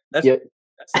object, right? Yep.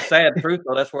 That's the sad truth,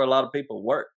 though. That's where a lot of people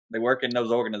work. They work in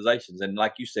those organizations, and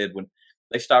like you said, when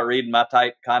they start reading my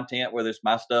type content, whether it's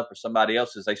my stuff or somebody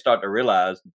else's, they start to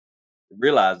realize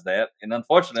that. And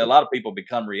unfortunately, a lot of people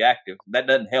become reactive. That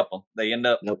doesn't help them. They end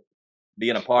up Nope.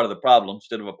 being a part of the problem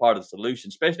instead of a part of the solution,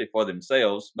 especially for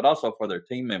themselves, but also for their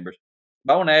team members.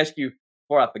 But I want to ask you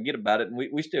before I forget about it, and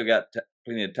we still got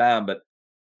plenty of time, but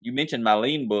you mentioned my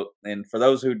lean book. And for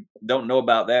those who don't know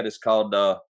about that, it's called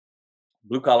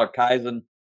Blue Collar Kaizen,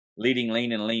 Leading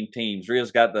Lean and Lean Teams.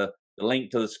 Ria's got the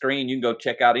link to the screen. You can go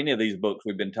check out any of these books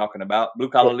we've been talking about, Yep.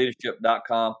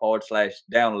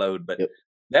 bluecollarleadership.com/download. But Yep.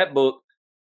 that book,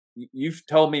 you've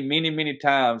told me many, many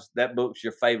times that book's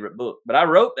your favorite book. But I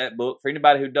wrote that book for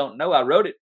anybody who don't know. I wrote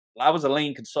it. I was a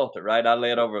lean consultant, right? I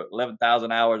led over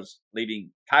 11,000 hours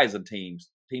leading Kaizen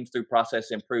teams through process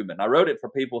improvement. I wrote it for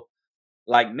people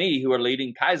like me who are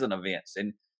leading Kaizen events.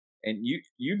 And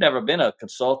you've never been a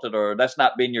consultant, or that's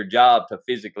not been your job to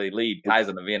physically lead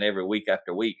Kaizen event every week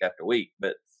after week after week.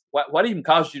 But what even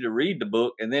caused you to read the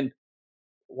book? And then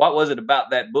what was it about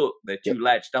that book that Yep. you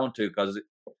latched onto? Because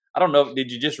I don't know,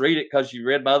 did you just read it because you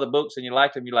read my other books and you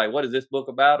liked them? You're like, what is this book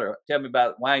about? Or tell me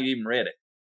about why you even read it.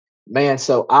 Man,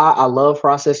 so I love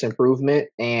process improvement,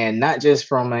 and not just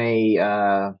from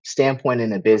a standpoint in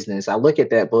the business. I look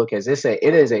at that book as it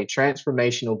is a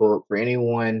transformational book for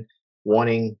anyone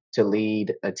wanting to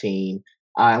lead a team.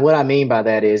 And what I mean by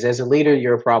that is, as a leader,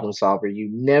 you're a problem solver. You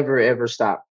never ever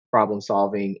stop problem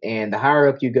solving, and the higher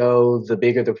up you go, the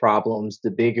bigger the problems,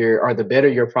 the bigger or the better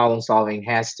your problem solving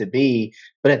has to be.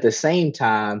 But at the same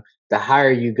time, the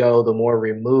higher you go, the more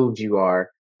removed you are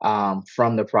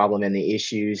from the problem and the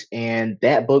issues. And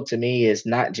that book to me is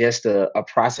not just a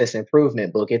process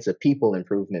improvement book, it's a people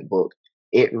improvement book.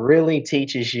 It really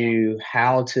teaches you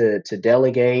how to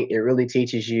delegate. It really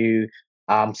teaches you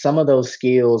some of those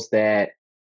skills that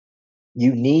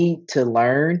you need to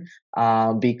learn,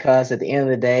 because at the end of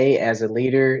the day, as a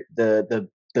leader, the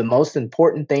most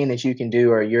important thing that you can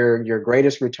do, or your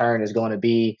greatest return, is going to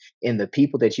be in the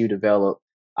people that you develop.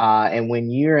 And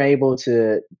when you're able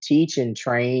to teach and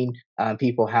train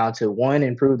people how to, one,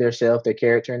 improve their self, their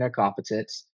character, and their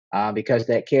competence, because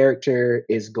that character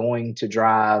is going to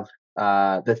drive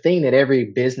the thing that every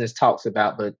business talks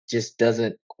about but just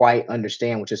doesn't quite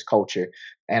understand, which is culture.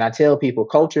 And I tell people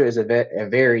culture is a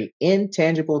very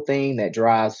intangible thing that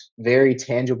drives very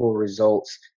tangible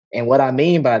results. And what I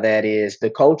mean by that is the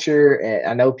culture.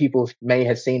 I know people may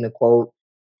have seen the quote,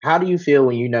 how do you feel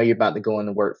when you know you're about to go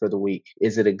into work for the week?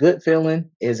 Is it a good feeling?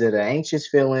 Is it an anxious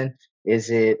feeling?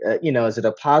 Is it, is it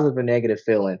a positive or negative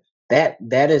feeling?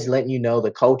 That is letting you know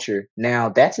the culture. Now,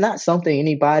 that's not something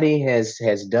anybody has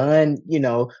done,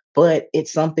 but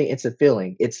it's something, it's a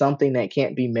feeling. It's something that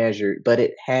can't be measured, but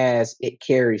it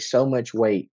carries so much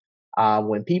weight.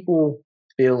 When people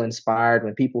feel inspired,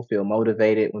 when people feel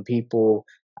motivated, when people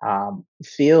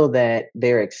feel that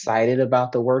they're excited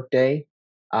about the workday,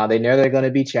 they know there are going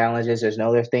to be challenges. There's no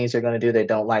other things they're going to do they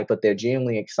don't like, but they're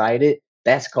genuinely excited.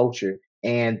 That's culture.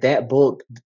 And that book,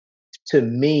 to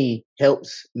me,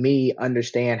 helps me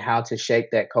understand how to shape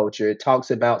that culture. It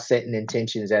talks about setting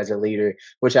intentions as a leader,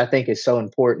 which I think is so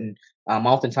important.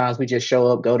 Oftentimes we just show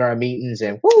up, go to our meetings,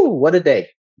 and whoo, what a day.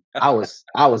 I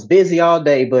was busy all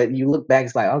day, but you look back,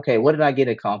 it's like, okay, what did I get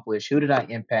accomplished? Who did I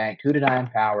impact? Who did I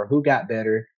empower? Who got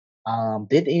better?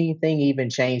 Did anything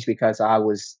even change because I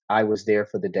was there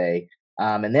for the day?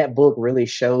 And that book really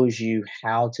shows you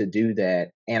how to do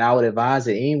that. And I would advise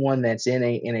that anyone that's in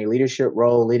a leadership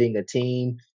role, leading a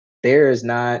team, there is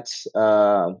not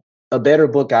a better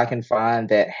book I can find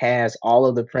that has all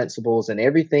of the principles and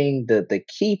everything, the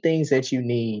key things that you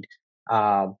need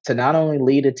to not only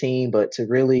lead a team, but to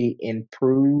really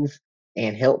improve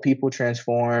and help people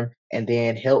transform, and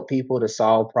then help people to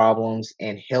solve problems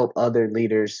and help other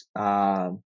leaders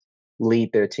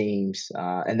lead their teams,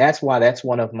 and that's why that's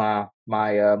one of my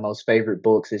most favorite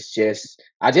books. It's just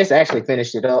I just actually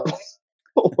finished it up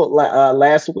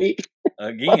last week.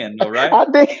 Again, though, right? I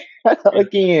did Yeah.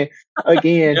 again,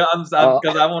 again. Yeah, I'm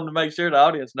because I wanted to make sure the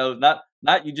audience knows,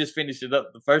 not you just finished it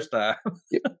up the first time.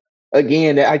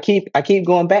 Again, I keep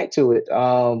going back to it.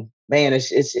 Man,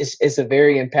 it's a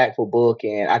very impactful book,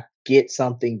 and I get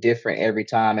something different every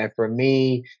time. And for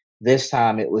me, this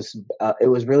time it was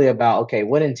really about, okay,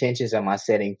 what intentions am I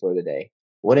setting for the day?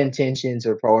 What intentions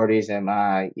or priorities am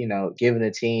I, giving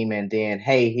the team? And then,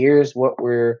 hey, here's what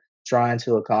we're trying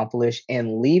to accomplish,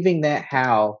 and leaving that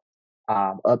how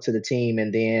up to the team.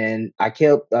 And then I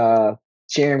kept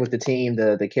sharing with the team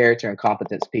the character and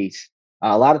competence piece.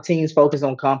 A lot of teams focus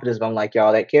on competence, but I'm like,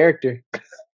 y'all, that character,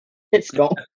 it's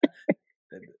going,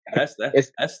 That's that.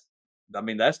 it's That's I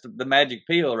mean, that's the magic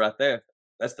pill right there. it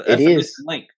That's the missing is,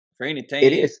 link for any it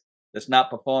team is that's not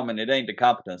performing. It ain't the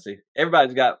competency.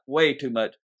 Everybody's got way too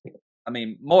much. I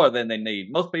mean, more than they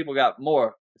need. Most people got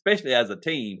more, especially as a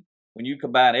team. When you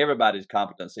combine everybody's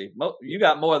competency, you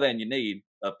got more than you need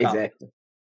of competence. exactly.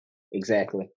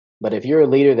 Exactly. But if you're a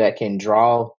leader that can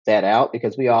draw that out,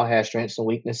 because we all have strengths and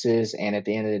weaknesses, and at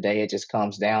the end of the day, it just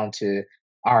comes down to,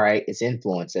 all right, it's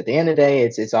influence. At the end of the day,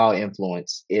 it's all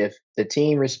influence. If the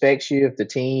team respects you, if the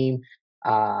team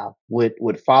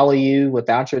would follow you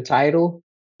without your title,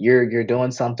 you're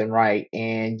doing something right,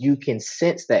 and you can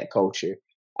sense that culture.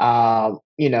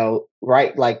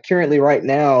 Right, like currently right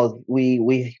now,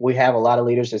 we have a lot of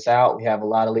leaders that's out. We have a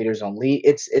lot of leaders on lead.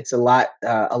 It's a lot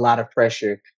of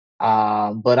pressure,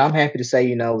 but I'm happy to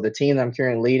say, the team that I'm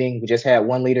currently leading, we just had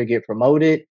one leader get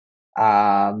promoted.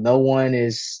 No one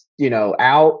is,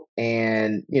 out.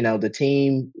 And, the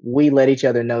team, we let each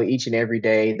other know each and every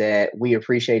day that we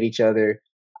appreciate each other.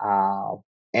 Uh,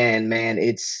 and man,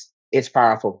 it's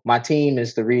powerful. My team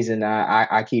is the reason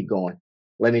I keep going.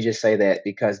 Let me just say that,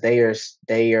 because they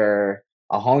are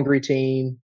a hungry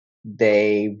team.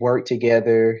 They work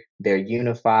together. They're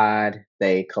unified.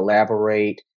 They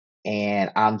collaborate,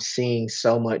 and I'm seeing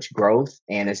so much growth.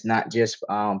 And it's not just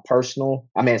personal.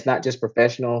 I mean, it's not just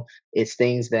professional. It's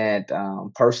things that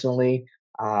personally.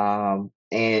 And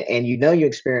you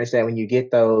experience that when you get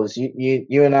those.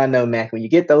 You and I know, Mac. When you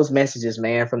get those messages,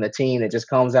 man, from the team that just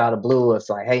comes out of blue,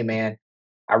 it's like, hey, man,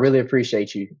 I really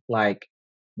appreciate you. Like,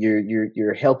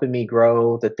 you're helping me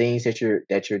grow the things that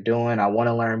you're doing. I want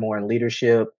to learn more in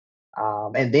leadership.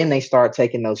 And then they start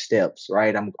taking those steps,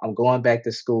 right? I'm going back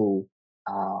to school.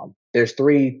 There's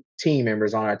three team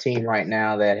members on our team right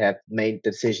now that have made the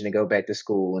decision to go back to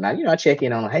school, and I check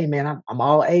in on them. Hey, man, I'm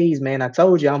all A's, man. I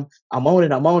told you I'm on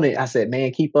it. I'm on it. I said,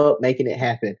 man, keep up making it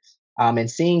happen. And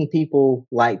seeing people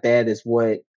like that is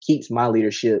what keeps my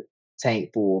leadership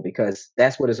tank full, because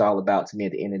that's what it's all about to me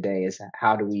at the end of the day, is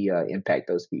how do we impact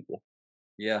those people.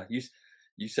 Yeah,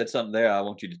 you said something there I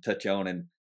want you to touch on, and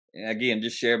again,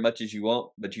 just share much as you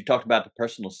want. But you talked about the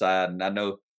personal side, and I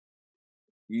know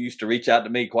you used to reach out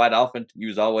to me quite often. You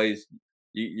was always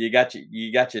you got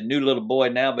your new little boy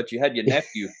now, but you had your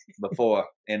nephew before,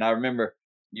 and I remember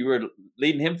you were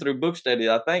leading him through book study.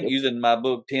 I think Yep. using my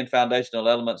book, 10 Foundational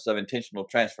Elements of Intentional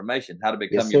Transformation: How to Yes,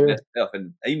 Become Your sir. Best Self,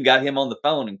 and I even got him on the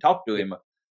phone and talked to him.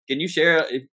 Can you share,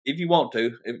 if you want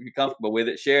to, if you're comfortable with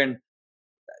it, sharing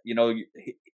you know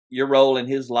your role in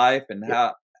his life and Yep.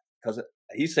 how, because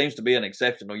he seems to be an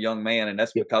exceptional young man, and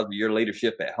that's Yep. because of your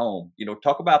leadership at home.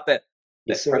 Talk about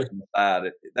Yes, that sir. personal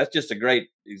side. That's just a great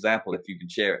example if you can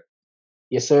share it.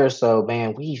 Yes, sir. So,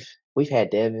 man, we've had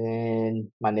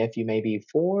Devin, my nephew, maybe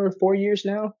four years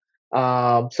now.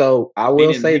 So I will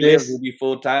Meaning say he lives this. with you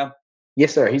full time.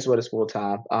 Yes, sir. He's with us full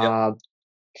time. Yep.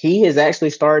 He is actually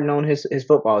starting on his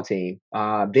football team.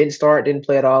 Didn't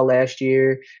play at all last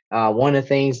year. One of the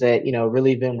things that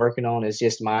really been working on is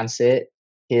just mindset,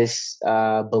 his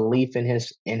belief in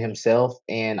himself,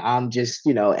 and I'm just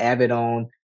avid on.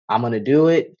 I'm gonna do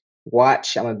it.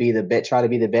 Watch. I'm gonna be try to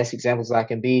be the best examples I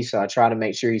can be. So I try to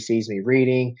make sure he sees me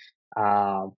reading.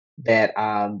 That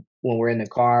when we're in the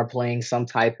car playing some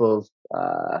type of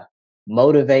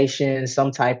motivation,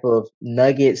 some type of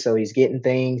nugget, so he's getting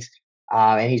things,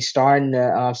 and he's starting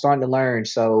to learn.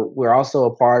 So we're also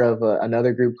a part of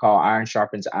another group called Iron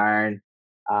Sharpens Iron.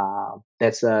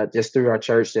 That's just through our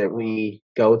church that we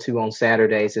go to on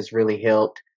Saturdays. It's really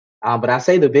helped. But I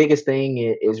say the biggest thing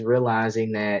is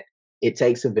realizing that it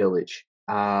takes a village.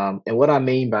 And what I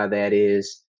mean by that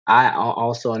is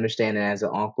also understand that as an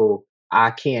uncle,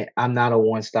 I'm not a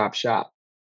one stop shop,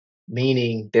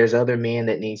 meaning there's other men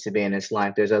that needs to be in his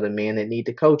life. There's other men that need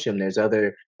to coach him. There's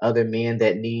other men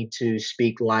that need to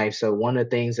speak life. So one of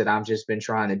the things that I've just been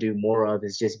trying to do more of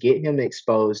is just get him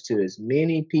exposed to as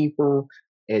many people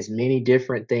as many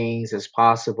different things as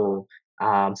possible.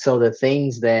 So the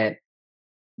things that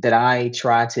I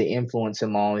try to influence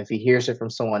him on, if he hears it from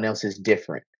someone else, is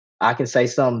different. I can say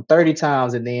something 30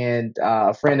 times, and then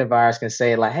a friend of ours can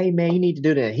say, like, hey, man, you need to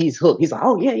do that. And he's hooked. He's like,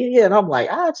 oh, yeah, yeah, yeah. And I'm like,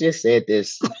 I just said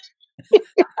this.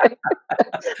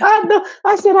 I know.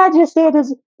 I said, I just said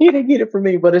this. You didn't get it from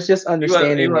me, but it's just He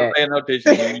understanding wasn't that. paying no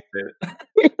attention when you said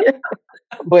it.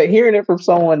 But hearing it from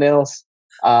someone else,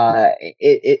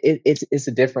 it's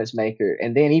a difference maker.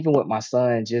 And then even with my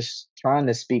son, just trying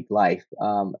to speak life.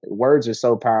 Words are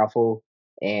so powerful,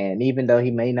 and even though he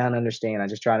may not understand, I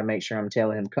just try to make sure I'm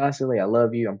telling him constantly, I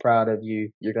love you, I'm proud of you,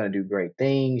 you're going to do great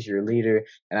things, you're a leader.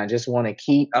 And I just want to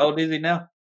keep, How old is he now?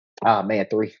 man,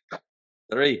 3.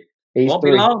 3. He's Won't be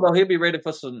 3. long though. He'll be ready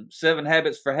for some 7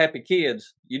 Habits for Happy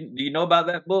Kids. Do you know about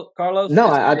that book, Carlos? No,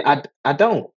 I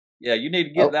don't. Yeah, you need to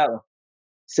get Oh, that one.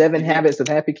 7 Habits of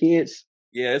Happy Kids.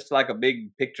 Yeah, it's like a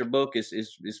big picture book.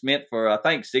 It's meant for, I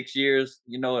think, 6 years,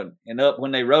 and up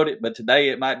when they wrote it. But today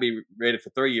it might be ready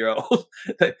for 3-year-olds.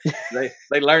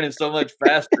 they learning so much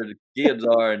faster the kids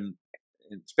are, and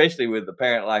especially with a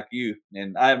parent like you.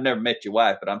 And I've never met your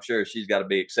wife, but I'm sure she's got to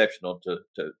be exceptional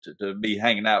to be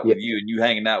hanging out with you and you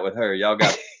hanging out with her. Y'all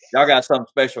got something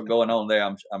special going on there.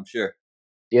 I'm sure.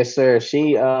 Yes, sir.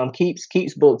 She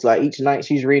keeps books. Like each night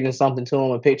she's reading something to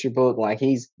him, a picture book. Like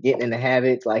he's getting in the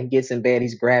habit. Like he gets in bed,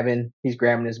 he's grabbing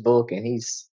his book, and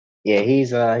he's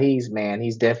definitely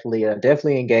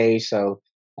engaged. So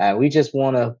we just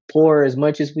want to pour as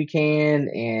much as we can,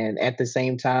 and at the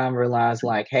same time realize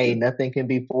like, hey, nothing can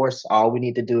be forced. All we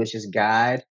need to do is just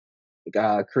guide,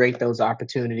 create those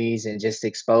opportunities, and just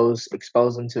expose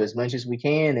them to as much as we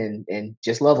can, and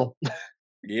just love them.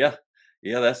 Yeah.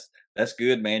 Yeah, that's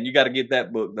good, man. You got to get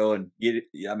that book though and get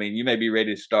it. I mean, you may be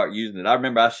ready to start using it. I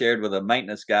remember I shared with a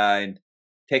maintenance guy in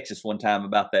Texas one time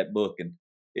about that book, and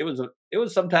it was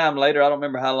sometime later. I don't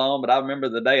remember how long, but I remember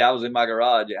the day I was in my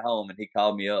garage at home, and he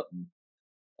called me up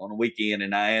on a weekend,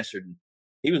 and I answered, and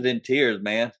he was in tears,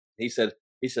 man. He said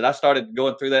I started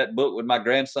going through that book with my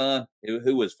grandson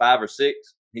who was 5 or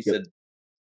 6. He Yep. said,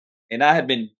 and I had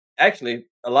been actually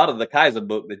a lot of the Kaiser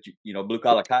book that Blue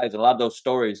Collar Kaiser, a lot of those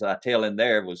stories that I tell in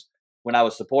there was when I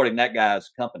was supporting that guy's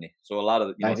company. So a lot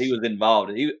of he Nice. was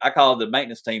involved. I call the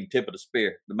maintenance team tip of the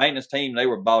spear. The maintenance team, they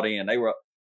were bought in. They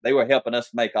were helping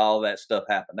us make all that stuff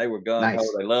happen. They were gung ho.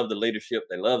 Nice. They loved the leadership.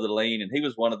 They loved the lean, and he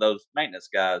was one of those maintenance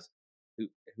guys who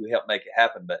helped make it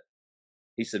happen. But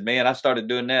he said, "Man, I started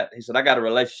doing that." He said, "I got a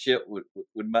relationship with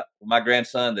my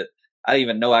grandson that I didn't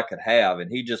even know I could have,"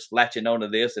 and he just latching onto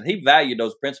this, and he valued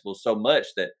those principles so much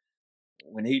that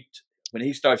when he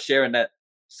started sharing that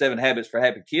 7 Habits for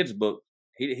Happy Kids book,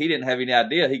 he didn't have any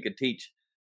idea he could teach,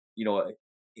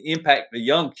 impact the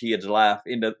young kid's life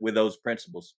with those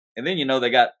principles. And then they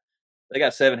got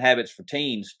 7 Habits for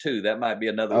Teens too. That might be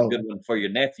another good one for your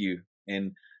nephew.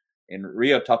 And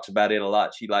Rio talks about it a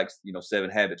lot. She likes, 7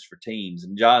 Habits for Teens.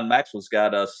 And John Maxwell's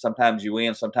got Sometimes You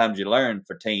Win, Sometimes You Learn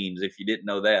for teens. If you didn't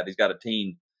know that, he's got a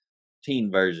teen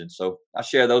version. So I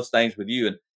share those things with you.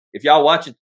 And if y'all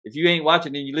watching, if you ain't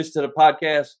watching and you listen to the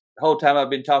podcast, the whole time I've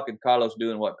been talking, Carlos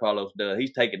doing what Carlos does.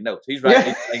 He's taking notes. He's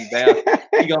writing these things down.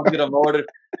 He's going to get them ordered.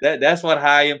 That's what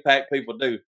high impact people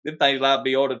do. Them things will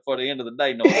be ordered for the end of the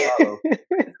day. No, Carlos.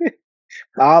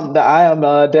 I am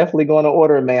definitely going to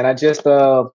order, man. I just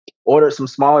ordered some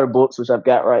smaller books, which I've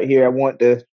got right here. I want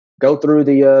to go through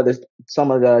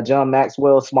some of the John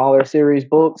Maxwell smaller series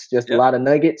books, just a lot of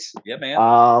nuggets. Yeah,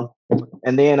 man.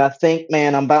 And then I think,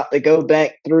 man, I'm about to go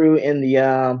back through in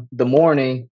the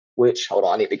morning, which, hold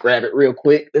on, I need to grab it real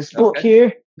quick. This book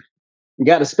here, you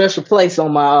got a special place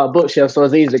on my bookshelf, so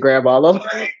it's easy to grab all of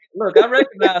them. Look, I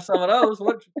recognize some of those.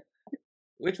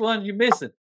 Which one you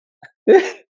missing? You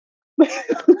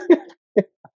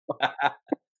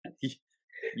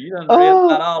done read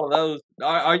about all of those.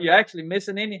 Are you actually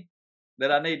missing any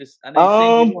that I need to send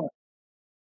you one?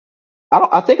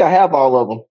 I think I have all of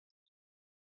them.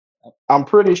 I'm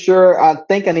pretty sure. I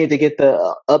think I need to get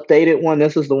the updated one.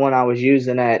 This is the one I was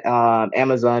using at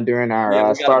Amazon during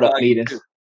our startup meetings.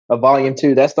 A volume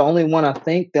 2. That's the only one I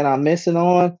think that I'm missing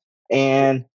on,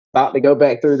 and about to go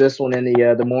back through this one in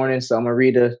the morning. So I'm gonna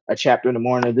read a chapter in the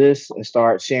morning of this and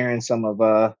start sharing some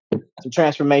some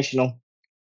transformational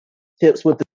tips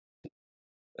with the.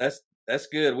 That's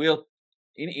good.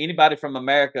 Anybody from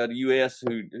America, the U.S.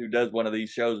 who does one of these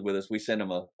shows with us, we send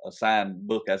them a signed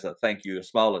book as a thank you, a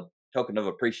small token of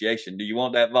appreciation. Do you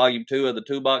want that volume 2 of the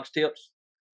toolbox tips?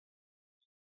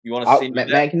 You want to send me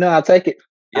that? No, I'll take it.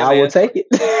 Yeah, I will take it.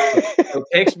 So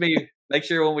text me. Make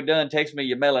sure when we're done, text me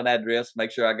your mailing address.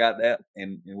 Make sure I got that,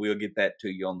 and we'll get that to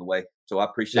you on the way. So I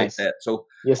appreciate that. So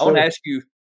I want to ask you,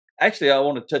 Actually, I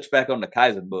want to touch back on the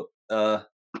Kaizen book.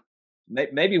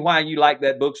 Maybe why you like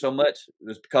that book so much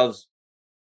is because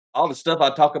all the stuff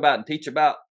I talk about and teach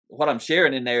about, what I'm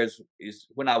sharing in there is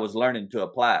when I was learning to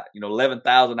apply it.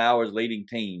 11,000 hours leading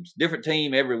teams, different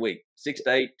team every week, 6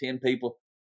 to 8, 10 people.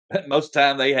 Most of the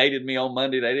time they hated me on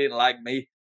Monday. They didn't like me.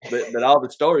 But all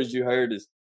the stories you heard is,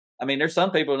 I mean, there's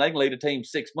some people, they can lead a team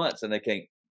 6 months and they can't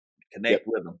connect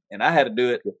with them. And I had to do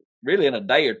it really in a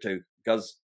day or two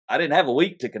because I didn't have a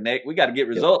week to connect. We got to get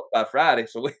results by Friday.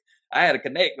 So I had to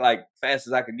connect like fast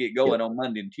as I could get going on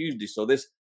Monday and Tuesday. So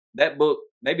that book,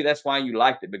 maybe that's why you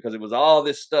liked it, because it was all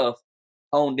this stuff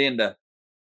honed into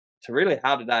really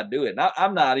how did I do it. And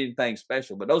I'm not anything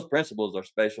special, but those principles are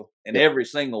special. And every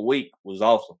single week was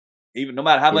awesome. Even no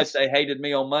matter how much they hated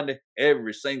me on Monday,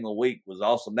 every single week was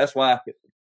awesome. That's why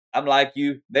I'm like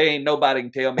you. There ain't nobody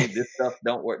can tell me this stuff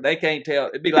don't work. They can't tell.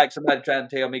 It'd be like somebody trying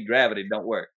to tell me gravity don't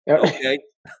work. Okay.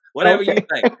 Whatever you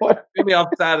think. Get me off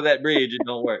the side of that bridge, it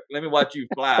don't work. Let me watch you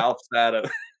fly off the side of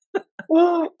it.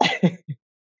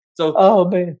 So, oh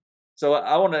man. So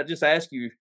I want to just ask you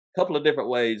a couple of different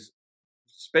ways,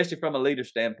 especially from a leader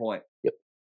standpoint.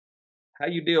 How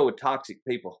you deal with toxic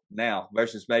people now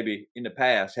versus maybe in the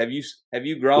past? Have you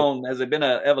grown? Has there been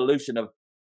an evolution of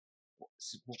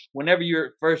whenever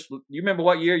you're first? You remember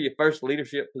what year your first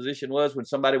leadership position was when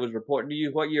somebody was reporting to you?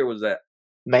 What year was that?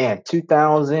 Man,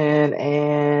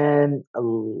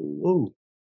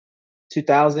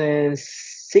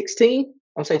 2016.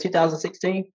 I'm saying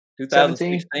 2016.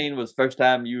 2016 was the first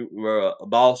time you were a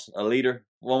boss, a leader,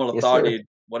 woman authority,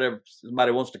 whatever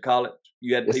somebody wants to call it.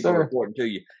 You had people reporting to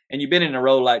you, and you've been in a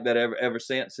role like that ever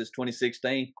since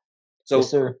 2016. So,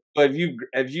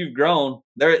 if you've grown,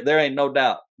 there ain't no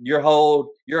doubt your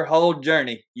whole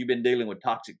journey you've been dealing with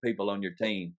toxic people on your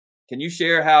team. Can you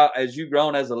share how, as you've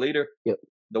grown as a leader,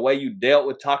 the way you dealt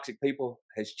with toxic people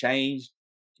has changed?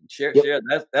 Share.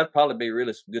 That'd probably be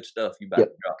really some good stuff you about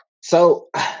to drop. So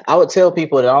I would tell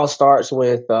people it all starts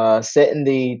with setting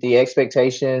the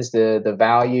expectations, the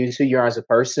values, who you are as a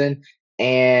person.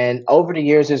 And over the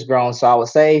years, it's grown. So I would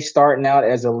say starting out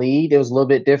as a lead, it was a little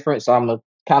bit different. So I'm going to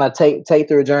kind of take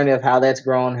through a journey of how that's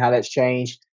grown, how that's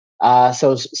changed.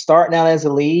 So starting out as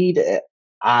a lead,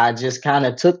 I just kind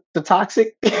of took the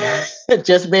toxic,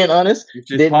 just being honest.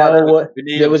 Didn't know what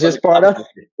it was, just part of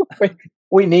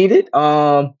we needed.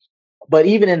 But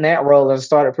even in that role, I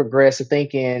started progressing,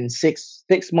 thinking six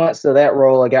months of that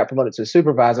role, I got promoted to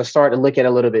supervisor. I started to look at it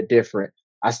a little bit different.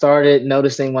 I started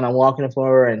noticing when I'm walking the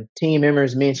floor and team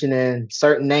members mentioning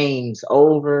certain names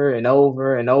over and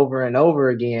over and over and over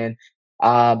again.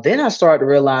 Then I started to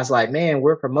realize, like, man,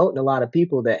 we're promoting a lot of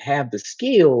people that have the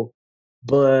skill,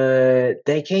 but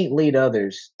they can't lead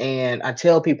others. And I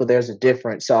tell people there's a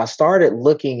difference. So I started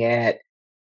looking at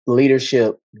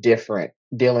leadership different,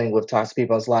 dealing with toxic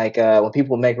people. It's like when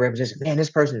people make representations, man,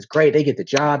 this person is great, they get the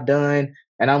job done.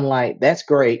 And I'm like, that's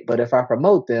great. But if I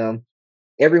promote them,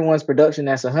 everyone's production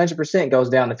that's 100% goes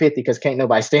down to 50 because can't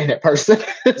nobody stand that person.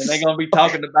 And they're going to be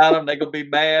talking about them. They're going to be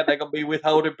mad. They're going to be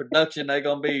withholding production. They're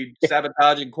going to be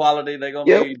sabotaging quality. They're going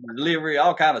to be delivery,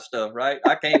 all kind of stuff, right?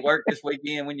 I can't work this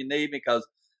weekend when you need me because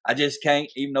I just can't,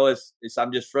 even though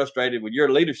I'm just frustrated with your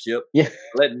leadership,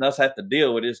 letting us have to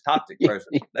deal with this toxic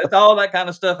person. That's all that kind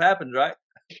of stuff happens, right?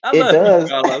 I love you,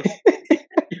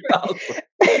 Carlos.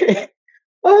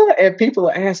 And people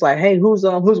ask like, "Hey, who's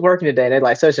working today?" They're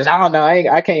like, "Such as I don't know,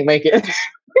 I can't make it."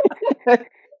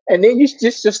 And then you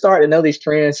just start to know these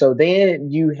trends. So then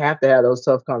you have to have those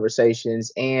tough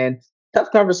conversations, and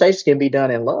tough conversations can be done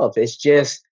in love. It's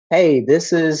just, hey,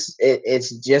 this is it,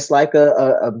 it's just like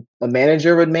a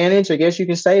manager would manage, I guess you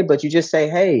can say, but you just say,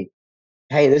 hey,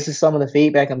 this is some of the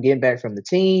feedback I'm getting back from the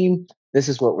team. This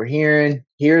is what we're hearing.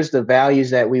 Here's the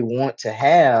values that we want to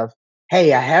have.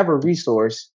 Hey, I have a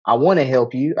resource. I want to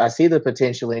help you. I see the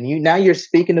potential in you. Now you're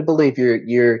speaking to belief.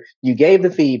 You gave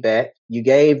the feedback. You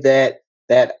gave that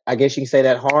I guess you can say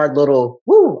that hard little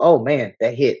woo. Oh man,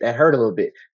 that hurt a little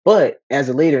bit. But as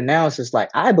a leader, now it's just like,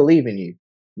 I believe in you.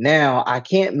 Now I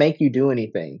can't make you do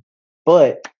anything,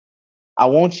 but I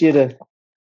want you to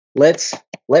let's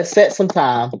set some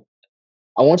time.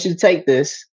 I want you to take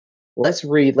this. Let's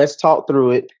read. Let's talk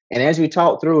through it. And as we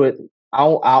talk through it, I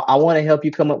want to help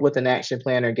you come up with an action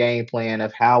plan or game plan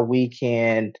of how we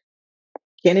can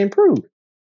improve.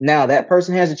 Now that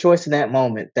person has a choice in that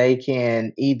moment. They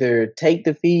can either take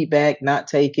the feedback, not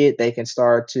take it. They can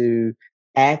start to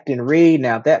act and read.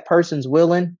 Now, if that person's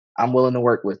willing, I'm willing to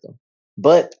work with them.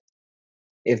 But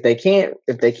if they can't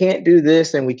do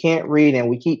this and we can't read and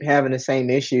we keep having the same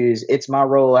issues, it's my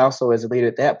role also as a leader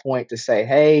at that point to say,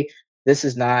 hey, this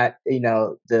is not,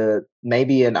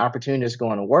 maybe an opportunity that's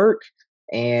going to work.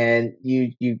 And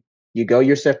you you go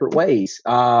your separate ways.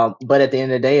 But at the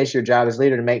end of the day, it's your job as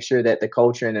leader to make sure that the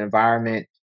culture and the environment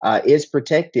is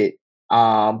protected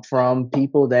from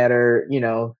people that are,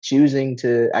 choosing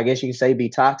to, I guess you can say, be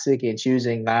toxic and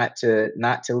choosing not to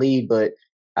lead, but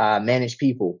manage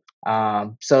people.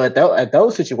 So at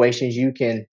those situations, you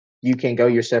can go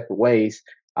your separate ways.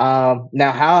 Now,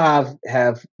 how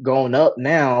have grown up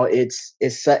now, it's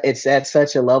at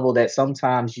such a level that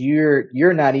sometimes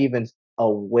you're not even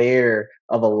aware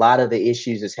of a lot of the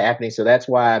issues that's happening. So that's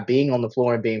why being on the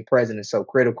floor and being present is so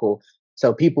critical.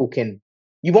 So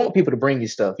you want people to bring you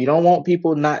stuff. You don't want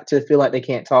people not to feel like they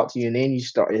can't talk to you. And then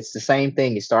it's the same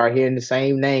thing. You start hearing the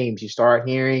same names. You start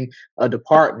hearing a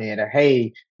department or,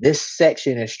 hey, this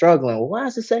section is struggling. Well, why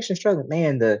is the section struggling?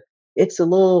 Man, it's a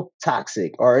little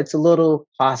toxic or it's a little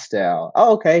hostile.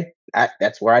 Oh, okay.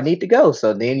 That's where I need to go.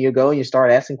 So then you go and you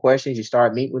start asking questions. You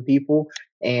start meeting with people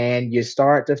and you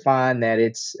start to find that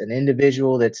it's an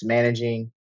individual that's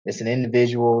managing. It's an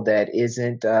individual that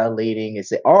isn't leading.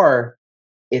 It's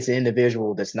an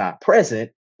individual that's not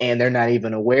present and they're not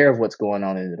even aware of what's going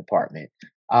on in the department.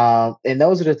 And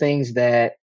those are the things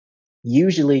that you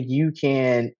usually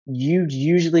can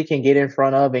get in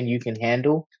front of and you can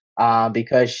handle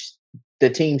because the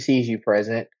team sees you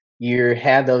present. You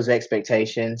have those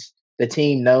expectations. The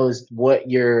team knows what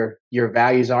your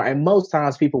values are, and most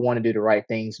times people want to do the right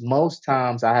things. Most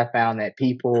times I have found that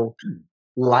people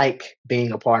like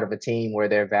being a part of a team where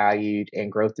they're valued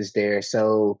and growth is there.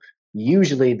 So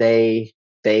usually they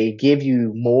give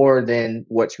you more than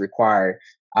what's required.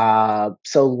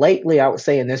 So lately, I would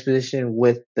say in this position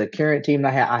with the current team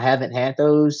I haven't had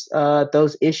those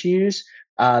issues.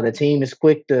 The team is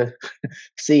quick to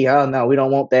see, oh no, we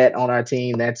don't want that on our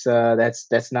team. That's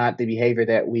not the behavior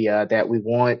that we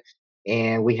want.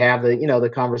 And we have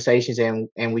the conversations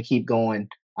and we keep going.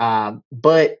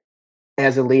 But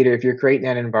as a leader, if you're creating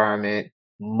that environment,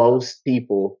 most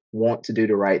people want to do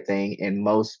the right thing, and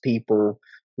most people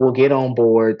will get on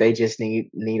board. They just need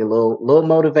a little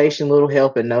motivation, a little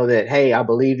help, and know that, hey, I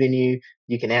believe in you.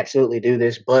 You can absolutely do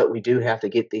this, but we do have to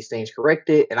get these things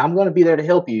corrected, and I'm going to be there to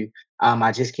help you.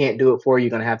 I just can't do it for you.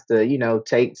 You're going to have to,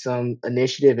 take some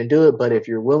initiative and do it. But if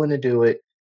you're willing to do it,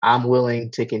 I'm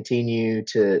willing to continue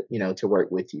to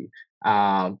work with you.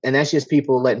 And that's just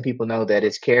people letting people know that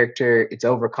it's character, it's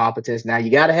over competence. Now you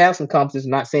got to have some competence.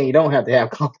 I'm not saying you don't have to have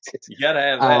competence. You got to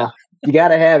have that. You got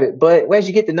to have it. But as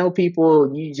you get to know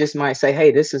people, you just might say,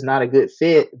 hey, this is not a good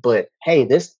fit, but hey,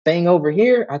 this thing over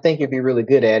here, I think you'd be really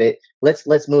good at it.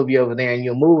 Let's move you over there, and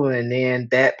you'll move them. And then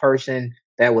that person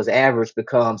that was average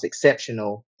becomes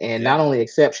exceptional. And not only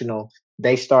exceptional,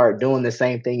 they start doing the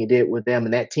same thing you did with them,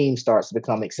 and that team starts to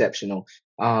become exceptional.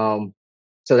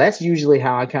 So that's usually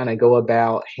how I kind of go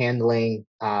about handling,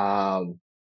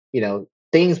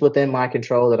 things within my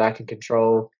control that I can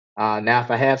control. Now, if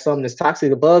I have something that's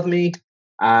toxic above me,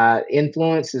 I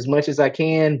influence as much as I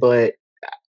can. But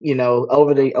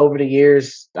over the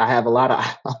years, I have a lot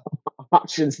of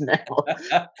options now.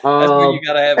 That's where you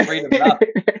got to have freedom.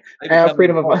 I have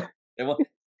freedom of.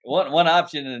 One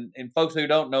option, and folks who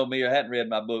don't know me or hadn't read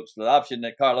my books, the option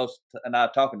that Carlos and I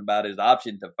are talking about is the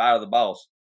option to fire the boss,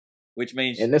 which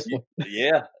means, I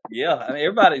mean,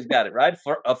 everybody's got it, right?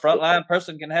 A frontline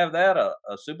person can have that, a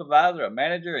supervisor, a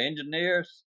manager,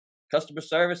 engineers, customer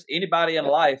service, anybody in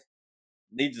life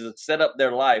needs to set up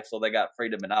their life so they got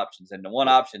freedom and options. And the one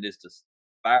option is to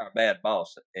fire a bad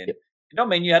boss. And it don't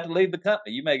mean you have to leave the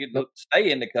company. You may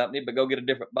stay in the company, but go get a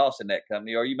different boss in that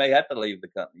company, or you may have to leave the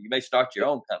company. You may start your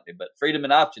own company, but freedom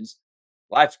and options,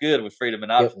 life's good with freedom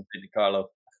and options, Carlo.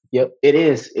 Yep, it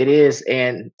is. It is.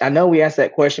 And I know we asked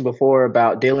that question before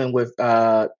about dealing with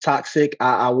toxic.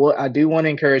 I do want to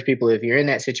encourage people, if you're in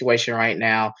that situation right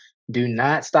now, do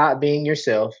not stop being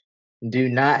yourself. Do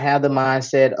not have the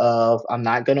mindset of, I'm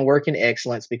not going to work in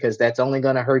excellence, because that's only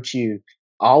going to hurt you.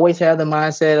 Always have the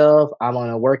mindset of, I'm going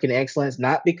to work in excellence,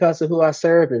 not because of who I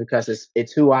serve, but because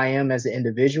it's who I am as an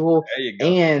individual. There you go.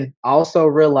 And also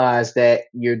realize that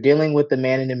you're dealing with the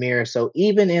man in the mirror. So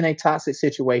even in a toxic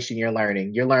situation, you're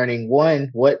learning one,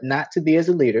 what not to be as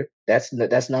a leader. That's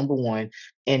number one.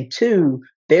 And two,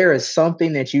 there is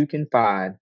something that you can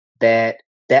find that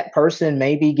person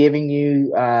may be giving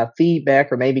you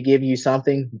feedback or maybe give you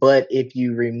something, but if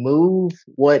you remove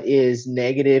what is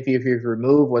negative, if you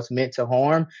remove what's meant to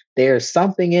harm, there's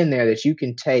something in there that you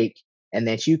can take and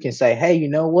that you can say, hey, you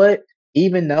know what?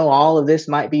 Even though all of this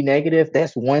might be negative,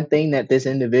 that's one thing that this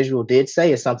individual did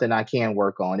say is something I can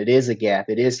work on. It is a gap.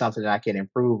 It is something I can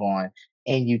improve on.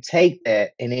 And you take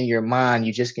that, and in your mind,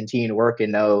 you just continue to work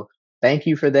and know, thank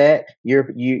you for that.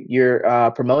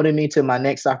 You're promoting me to my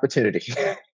next opportunity.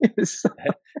 So,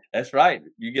 That's right.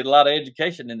 You get a lot of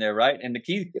education in there, right? And the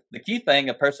key thing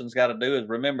a person's got to do is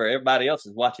remember everybody else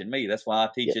is watching me. That's why I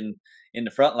teach yeah, in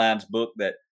the Frontlines book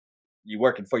that you're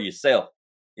working for yourself.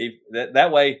 If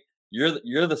that way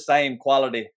you're the same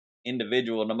quality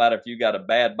individual, no matter if you got a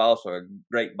bad boss or a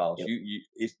great boss.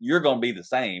 yep, You're going to be the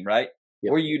same, right?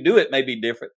 yep, Where you do it may be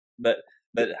different, but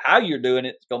how you're doing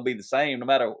it's going to be the same no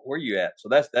matter where you at. So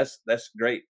that's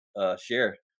great,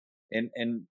 share.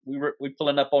 And we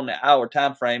pulling up on the hour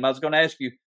time frame. I was going to ask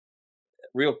you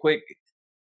real quick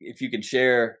if you can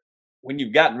share when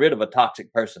you've gotten rid of a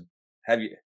toxic person. Have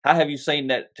you How have you seen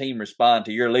that team respond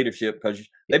to your leadership? Because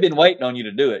they've been waiting on you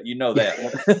to do it. You know yeah.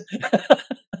 that.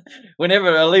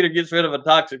 Whenever a leader gets rid of a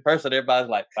toxic person, everybody's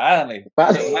like, finally.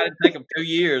 Why did it take them 2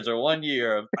 years or 1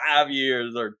 year or 5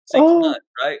 years or 6 Oh, months,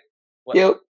 right? What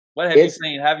yep. what have you It's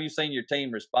seen? Have you seen your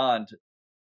team respond to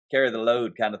carry the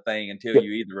load kind of thing until yep.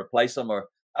 you either replace them or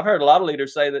I've heard a lot of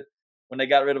leaders say that when they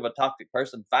got rid of a toxic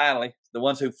person, finally, the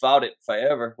ones who fought it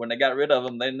forever, when they got rid of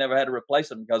them, they never had to replace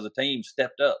them because the team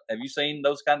stepped up. Have you seen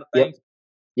those kind of Yep. things?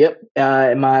 Yep.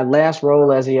 In my last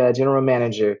role as a general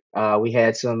manager, we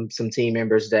had some team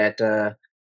members that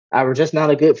I were just not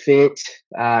a good fit.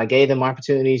 Gave them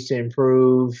opportunities to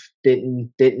improve.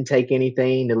 Didn't take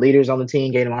anything. The leaders on the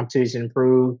team gave them opportunities to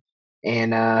improve.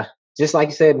 And just like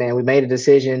you said, man, we made a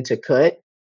decision to cut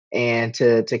and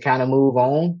to kind of move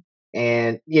on.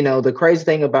 And the crazy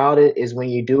thing about it is when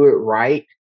you do it right,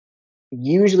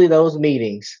 usually those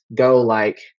meetings go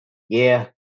like, yeah,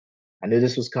 I knew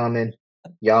this was coming.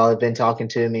 Y'all have been talking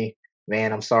to me.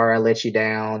 Man, I'm sorry I let you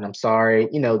down. I'm sorry,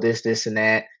 this, and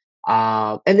that.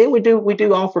 And then we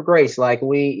do offer grace. Like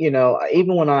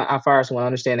even when I fire someone, I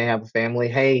understand they have a family.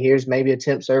 Hey, here's maybe a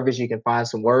temp service. You can find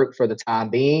some work for the time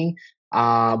being.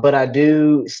 But I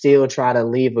do still try to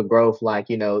leave a growth, like,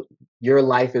 your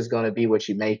life is going to be what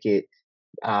you make it.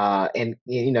 And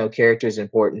character is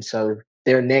important. So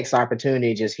their next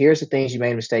opportunity, just here's the things you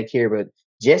made a mistake here, but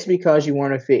just because you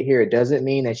weren't a fit here, it doesn't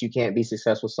mean that you can't be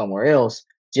successful somewhere else.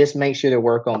 Just make sure to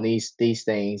work on these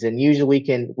things, and usually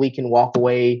we can walk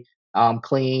away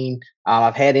clean.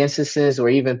 I've had instances where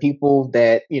even people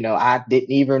that I didn't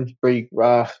even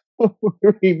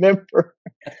remember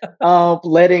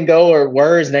letting go or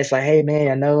words, and they say, "Hey, man,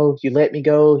 I know you let me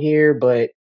go here, but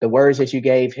the words that you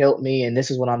gave helped me, and this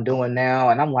is what I'm doing now."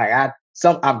 And I'm like, I'm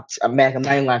back in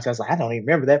main line. So I was like, I don't even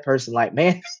remember that person. Like,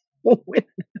 man,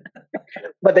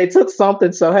 but they took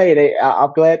something. So hey,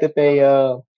 I'm glad that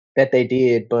they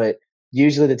did. But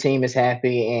usually the team is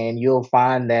happy, and you'll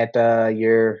find that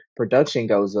your production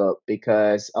goes up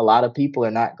because a lot of people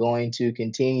are not going to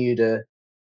continue to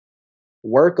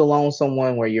work along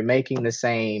someone where you're making the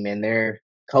same and they're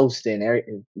coasting.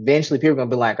 Eventually, people are gonna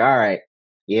be like, "All right,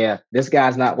 yeah, this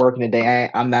guy's not working today.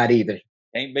 I'm not either."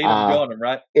 Ain't beat them, Uh, join them,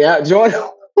 right? yeah, join.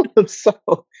 So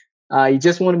you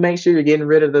just want to make sure you're getting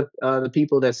rid of the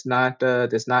people that's not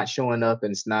showing up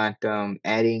and it's not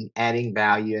adding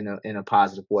value in a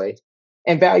positive way.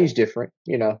 And value's different.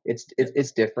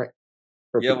 It's different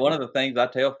for Yeah, one of people. the things I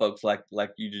tell folks, like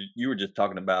you were just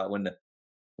talking about, when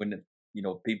the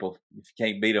people, if you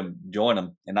can't beat them, join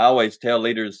them. And I always tell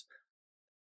leaders,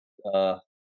 uh,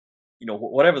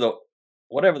 whatever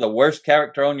the worst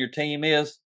character on your team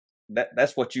is,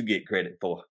 that's what you get credit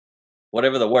for.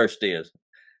 Whatever the worst is,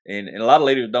 and a lot of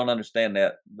leaders don't understand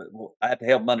that. But I have to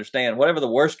help them understand whatever the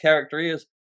worst character is.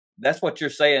 That's what you're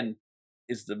saying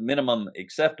is the minimum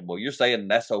acceptable. You're saying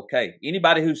that's okay.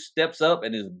 Anybody who steps up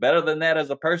and is better than that as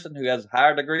a person who has a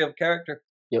higher degree of character,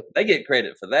 Yep. they get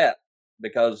credit for that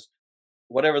because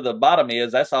whatever the bottom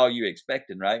is, that's all you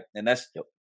expecting, right? And Yep.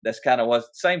 that's kind of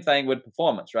what same thing with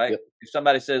performance, right? Yep. If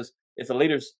somebody says if the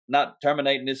leader's not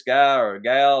terminating this guy or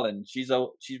gal and she's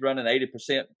running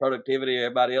 80% productivity,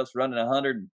 everybody else running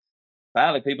 100, and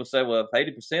finally people say, well, if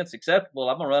 80% is acceptable,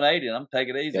 I'm gonna run 80 and I'm gonna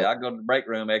take it easy. Yep. I go to the break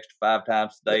room extra 5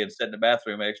 times a Yep. day and sit in the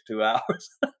bathroom extra 2 hours,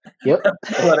 Yep.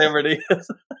 whatever it is.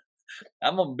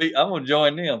 I'm gonna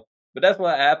join them. But that's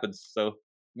what happens. So,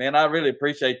 man, I really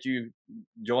appreciate you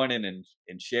joining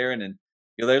and sharing. And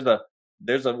there's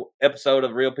a episode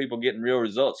of Real People Getting Real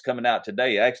Results coming out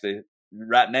today. Actually,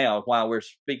 right now while we're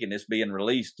speaking, it's being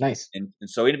released. Nice. And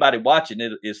so anybody watching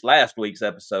it, it's last week's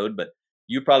episode, but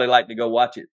you probably like to go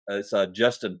watch it. It's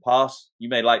Justin Poss. You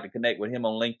may like to connect with him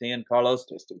on LinkedIn, Carlos.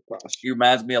 Just a cross. He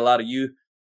reminds me a lot of you.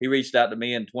 He reached out to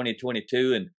me in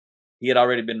 2022, and he had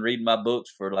already been reading my books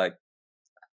for like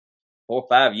 4 or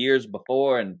 5 years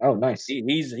before, and Oh, nice.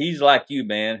 he's like you,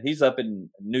 man. He's up in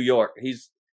New York. He's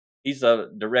a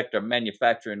director of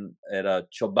manufacturing at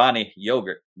Chobani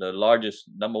Yogurt, the largest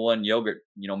 #1 yogurt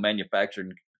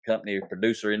manufacturing company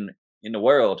producer in the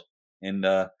world. And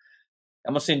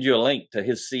I'm gonna send you a link to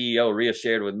his CEO. Rhea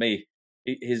shared with me.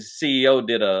 His CEO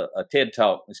did a TED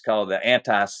talk. It's called the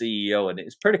Anti CEO, and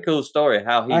it's a pretty cool story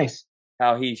Nice.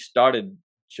 how he started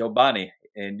Chobani,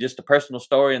 and just a personal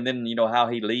story, and then how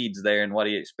he leads there and what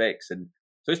he expects, and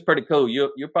so it's pretty cool.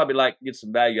 You'll probably get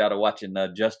some value out of watching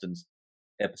Justin's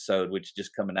episode, which is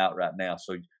just coming out right now.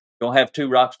 So you don't have two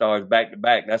rock stars back to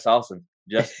back. That's awesome,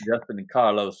 Justin and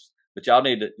Carlos. But y'all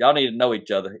need to know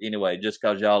each other anyway. Just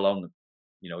because y'all on the,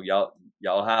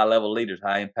 y'all high level leaders,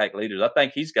 high impact leaders. I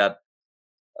think he's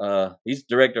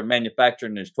director of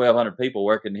manufacturing. There's 1,200 people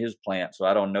working in his plant. So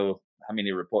I don't know how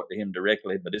many report to him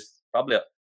directly, but it's probably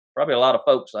a lot of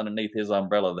folks underneath his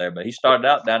umbrella there. But he started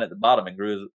out down at the bottom and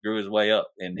grew his way up.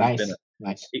 And he's been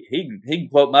nice. He can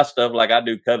quote my stuff like I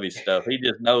do Covey's stuff. He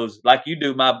just knows, like you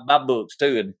do my books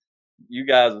too, and you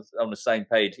guys are on the same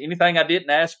page. Anything I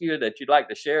didn't ask you that you'd like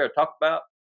to share or talk about?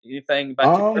 Anything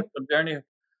about your personal journey?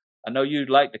 I know you'd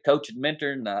like to coach and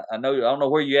mentor, and I don't know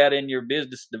where you're at in your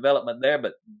business development there,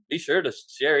 but be sure to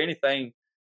share anything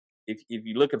if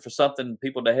you're looking for something,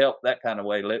 people to help that kind of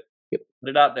way. Put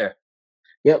it out there.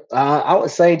 Yep. I would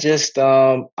say just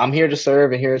I'm here to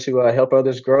serve and here to help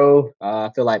others grow. I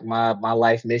feel like my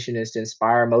life mission is to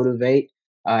inspire, motivate,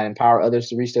 empower others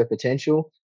to reach their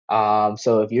potential.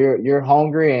 So if you're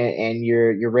hungry and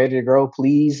you're ready to grow,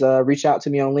 please reach out to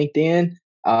me on LinkedIn.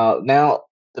 Now,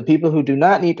 the people who do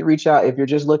not need to reach out, if you're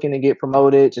just looking to get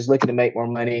promoted, just looking to make more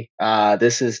money,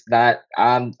 this is not.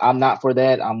 I'm not for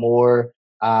that. I'm more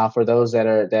for those that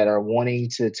are wanting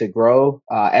to grow.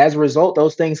 As a result,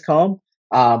 those things come.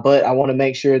 But I want to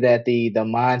make sure that the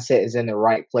mindset is in the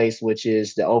right place, which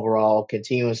is the overall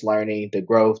continuous learning, the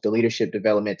growth, the leadership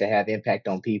development to have impact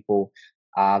on people.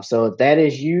 So if that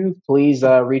is you, please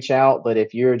reach out. But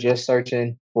if you're just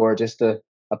searching for just a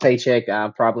paycheck,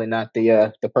 I'm probably not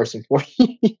the person for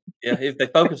you. Yeah, if they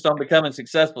focus on becoming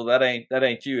successful, that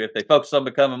ain't you. If they focus on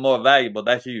becoming more valuable,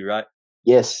 that's you, right?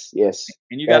 Yes.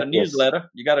 And you got a newsletter. Yes.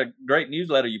 You got a great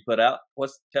newsletter you put out.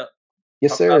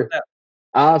 Yes, sir.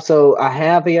 So I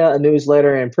have a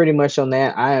newsletter, and pretty much on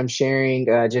that, I am sharing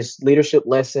just leadership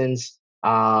lessons.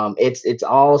 It's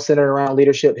all centered around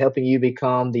leadership, helping you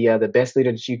become the best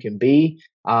leader that you can be.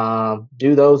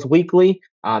 Do those weekly.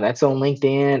 That's on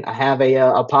LinkedIn. I have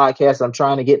a podcast I'm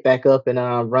trying to get back up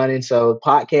and running. So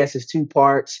podcast is 2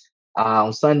 parts.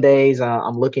 On Sundays,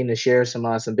 I'm looking to share some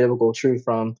biblical truth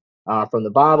from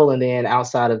the Bible, and then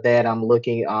outside of that, I'm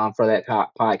looking for that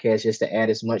podcast just to add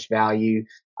as much value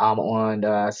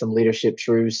on some leadership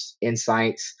truths,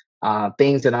 insights,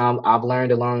 things that I've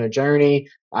learned along the journey,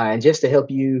 and just to help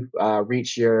you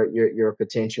reach your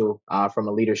potential from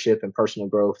a leadership and personal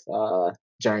growth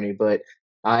journey. But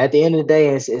at the end of the day,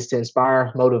 it's to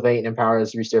inspire, motivate, and empower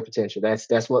us to reach their potential.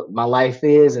 That's what my life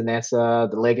is, and that's the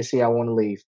legacy I want to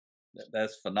leave.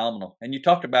 That's phenomenal. And you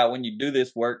talked about when you do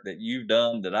this work that you've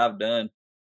done, that I've done,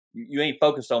 you ain't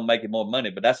focused on making more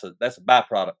money, but that's a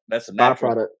byproduct. That's a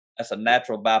natural byproduct. That's a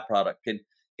natural byproduct.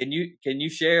 Can you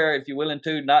share, if you're willing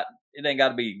to, not, it ain't got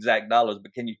to be exact dollars,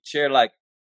 but can you share like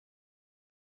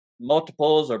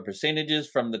multiples or percentages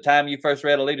from the time you first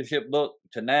read a leadership book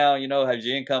to now? Has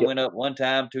your income went up 1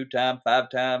 time, 2 time, 5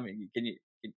 time? Are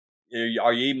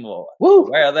you even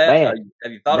aware of that?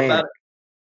 Have you thought about it?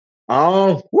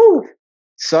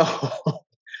 So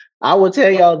I will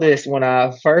tell y'all this. When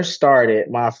I first started,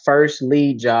 my first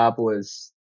lead job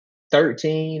was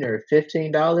 $13 or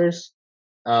 $15.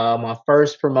 My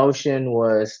first promotion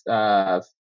was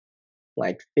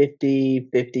like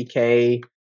 50K.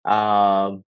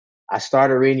 I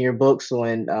started reading your books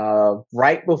when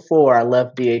right before I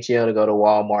left DHL to go to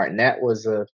Walmart, and that was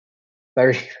a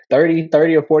 30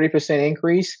 or 40%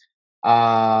 increase.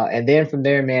 And then from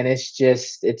there, man,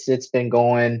 it's been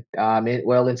going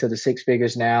well into the 6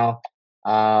 figures now.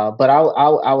 But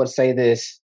I would say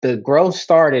this: the growth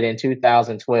started in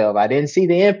 2012. I didn't see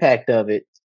the impact of it.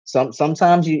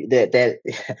 Sometimes you that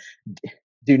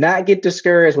do not get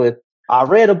discouraged with, I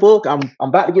read a book, I'm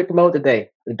about to get promoted today.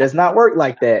 It does not work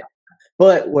like that.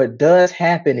 But what does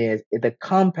happen is the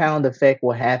compound effect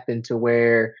will happen to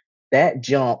where that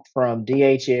jump from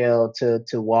DHL to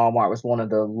Walmart was one of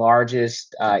the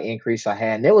largest increase I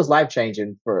had. And it was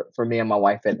life-changing for me and my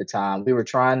wife at the time. We were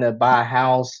trying to buy a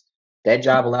house. That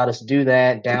job allowed us to do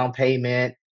that, down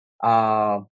payment.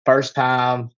 First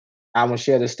time, I'm going to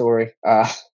share this story.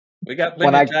 We got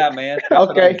plenty of time, man.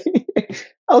 Okay.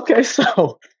 Okay,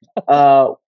 so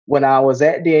when I was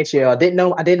at DHL, I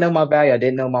didn't know my value. I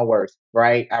didn't know my worth,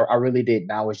 right? I really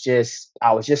didn't. I was just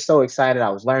so excited. I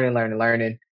was learning.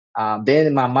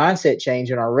 Then my mindset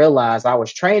changed, and I realized I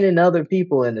was training other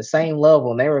people in the same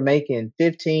level, and they were making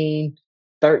 15,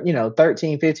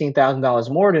 $13,000-$15,000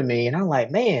 more than me. And I'm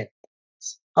like, man,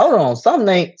 hold on, something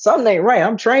ain't right.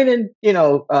 I'm training,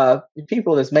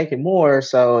 people that's making more.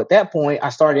 So at that point, I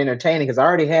started entertaining because I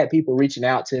already had people reaching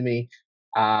out to me.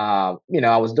 I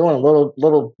was doing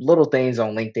little things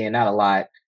on LinkedIn, not a lot.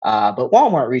 But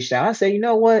Walmart reached out. I said, you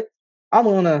know what? I'm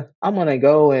gonna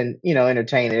go and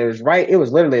entertain it. It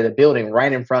was literally the building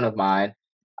right in front of mine.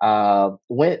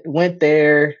 Went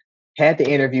there, had the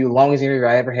interview, longest interview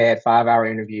I ever had, 5-hour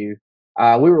interview.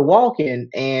 We were walking,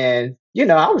 and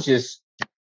I was just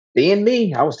being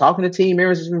me. I was talking to team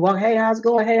members as we walk. Hey, how's it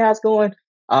going? Hey, how's it going?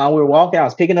 We were walking. I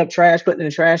was picking up trash, putting it in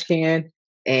the trash can,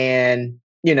 and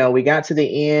we got to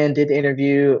the end, did the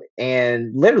interview,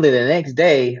 and literally the next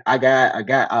day, I got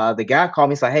the guy called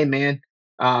me. He's like, "Hey, man,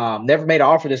 never made an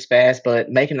offer this fast, but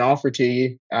making an offer to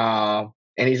you."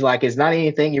 And he's like, "It's not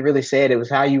anything you really said. It was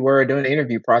how you were during the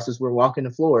interview process. We're walking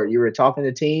the floor. You were talking to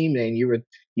the team, and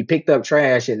you picked up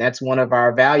trash, and that's one of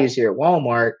our values here at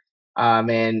Walmart."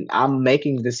 And I'm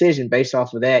making the decision based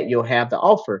off of that. You'll have the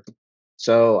offer.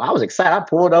 So I was excited. I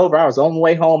pulled over. I was on the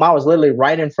way home. I was literally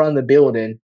right in front of the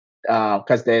building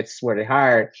because that's where they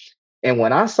hired. And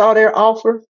when I saw their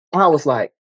offer, I was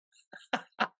like,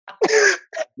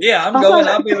 "Yeah, I'm going.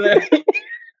 I'll be there."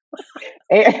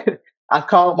 And I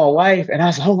called my wife and I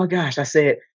was like, "Oh my gosh!" I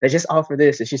said, "They just offered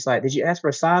this," and she's like, "Did you ask for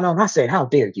a sign on?" I said, "How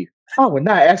dare you? I would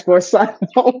not ask for a sign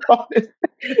on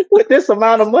with this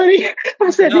amount of money." I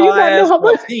said, "Do No, you I not know asked how for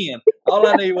a much?" pen. All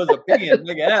I need was a pen.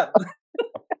 Make it happen.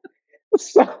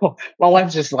 So my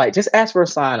wife's just like, "Just ask for a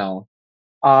sign on."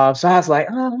 So I was like,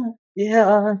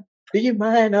 yeah, do you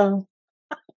mind?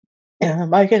 Yeah,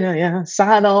 Mike, yeah,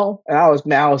 sign on. And I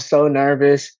was so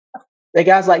nervous. The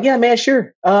guy's like, "Yeah, man,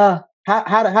 sure. How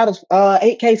does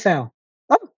 8K sound?"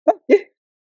 Oh, yeah,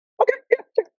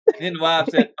 Then the wife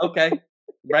said, "Okay,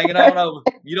 bring it on over.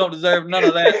 You don't deserve none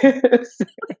of that."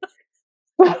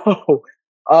 okay.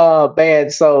 So, man,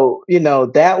 so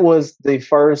that was the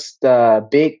first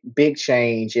big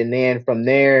change, and then from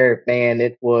there,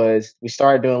 man, we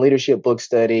started doing leadership book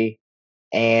study,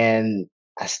 and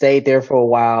I stayed there for a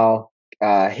while.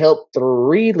 Helped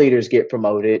 3 leaders get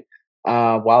promoted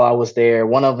while I was there.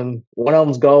 One of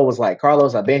them's goal was like,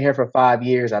 "Carlos, I've been here for 5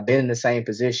 years. I've been in the same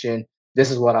position. This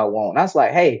is what I want." And I was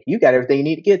like, "Hey, you got everything you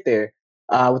need to get there."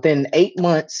 Within 8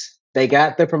 months, they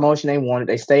got the promotion they wanted.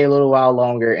 They stayed a little while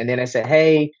longer, and then they said,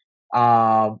 "Hey,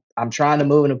 I'm trying to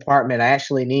move an apartment. I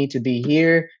actually need to be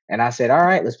here." And I said, "All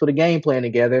right, let's put a game plan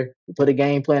together." We put a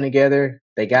game plan together.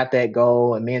 They got that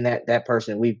goal, and me and that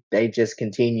person, they just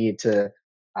continued to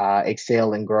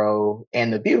excel and grow.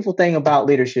 And the beautiful thing about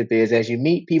leadership is, as you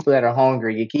meet people that are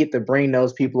hungry, you get to bring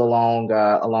those people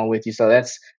along with you. So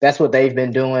that's what they've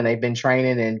been doing. They've been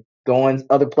training and going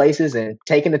other places and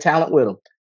taking the talent with them.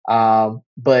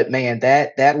 But man,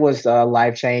 that was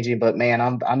life changing. But man,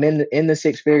 I'm in the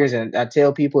 6 figures, and I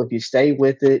tell people, if you stay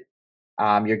with it,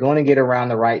 you're going to get around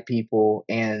the right people,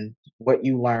 and what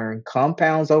you learn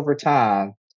compounds over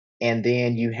time. And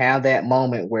then you have that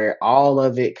moment where all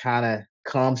of it kind of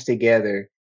comes together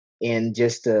in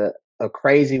just a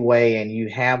crazy way. And you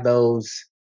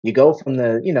go from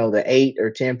the 8 or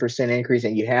 10% increase,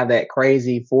 and you have that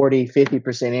crazy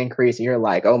 40-50% increase. And you're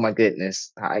like, "Oh my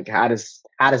goodness, how does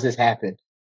this happen?"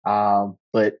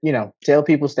 But tell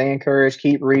people, stay encouraged,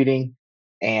 keep reading,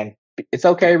 and it's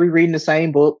okay rereading the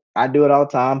same book. I do it all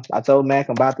the time. I told Mac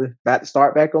I'm about to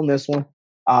start back on this one.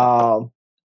 Um,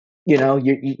 you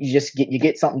just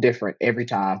get something different every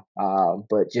time.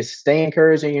 But just stay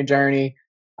encouraged in your journey.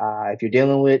 If you're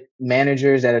dealing with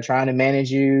managers that are trying to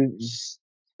manage you, just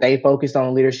stay focused on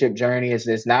the leadership journey.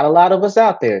 It's not a lot of us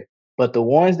out there, but the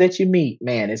ones that you meet,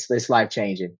 man, it's life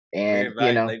changing. And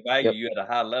They value yep, you at a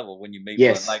high level when you meet one.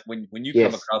 yes, Like when you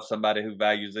come yes. across somebody who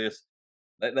values this,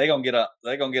 they gonna get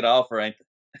an offer, ain't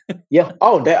they? Yeah.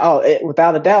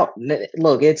 Without a doubt.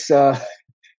 Look, it's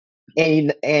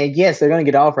and yes, they're going to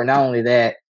get an offer. Not only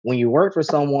that, when you work for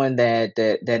someone that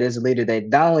is a leader, they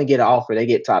not only get an offer, they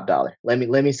get top dollar. Let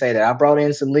me say that I brought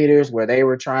in some leaders where they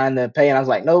were trying to pay, and I was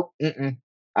like, "Nope,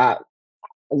 a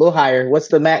little higher. What's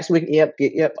the max we can?"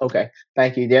 Yep, okay,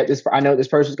 thank you. Yep, I know what this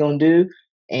person's going to do,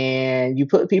 and you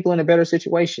put people in a better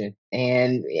situation,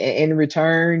 and in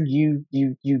return, you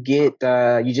get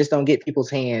you just don't get people's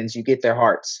hands, you get their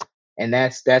hearts. And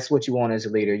that's what you want as a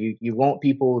leader. You want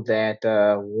people that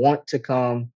want to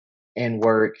come and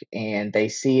work, and they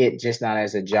see it just not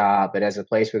as a job, but as a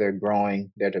place where they're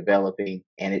growing, they're developing,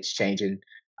 and it's changing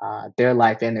their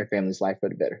life and their family's life for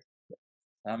the better.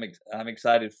 I'm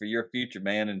excited for your future,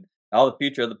 man, and all the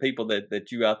future of the people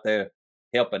that you out there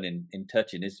helping and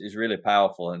touching is really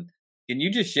powerful. And can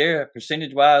you just share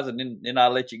percentage wise, and then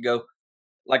I'll let you go.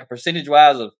 like a percentage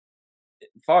wise of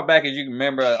far back as you can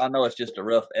remember? I know it's just a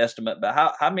rough estimate, but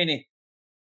how many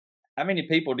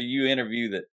people do you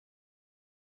interview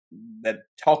that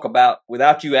talk about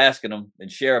without you asking them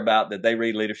and share about that they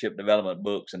read leadership development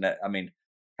books? And that, I mean,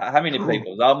 how many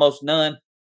people? It's almost none.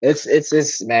 It's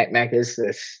Mac. It's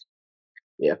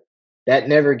yeah. That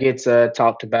never gets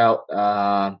talked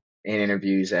about in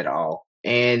interviews at all.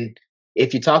 And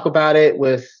if you talk about it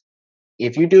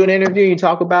if you do an interview, you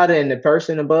talk about it, and the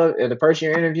person the person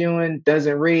you're interviewing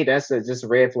doesn't read, that's just a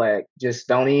red flag. Just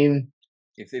don't even.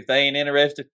 If they ain't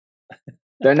interested,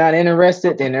 they're not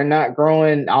interested, then they're not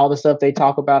growing. All the stuff they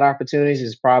talk about opportunities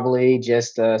is probably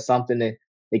just something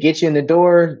to get you in the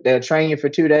door. They'll train you for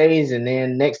 2 days, and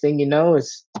then next thing you know,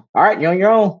 it's all right. You're on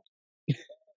your own. Yeah,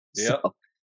 so,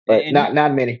 but and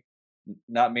not many.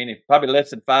 Not many. Probably less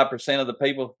than 5% of the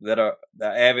people that are the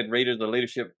avid readers of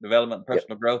leadership development and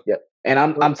personal growth. Yep. And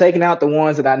I'm taking out the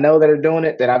ones that I know that are doing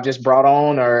it, that I've just brought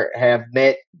on or have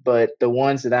met, but the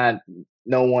ones that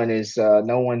no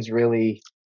one's really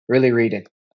reading.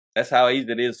 That's how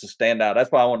easy it is to stand out.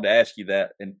 That's why I wanted to ask you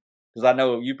that. And because I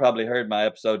know you probably heard my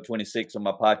episode 26 on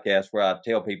my podcast where I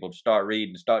tell people to start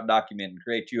reading, start documenting,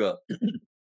 create you a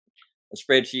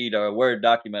spreadsheet or a Word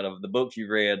document of the books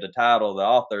you've read, the title, the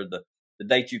author, the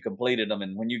date you completed them.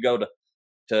 And when you go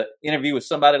to interview with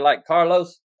somebody like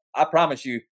Carlos, I promise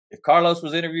you, if Carlos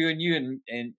was interviewing you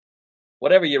and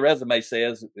whatever your resume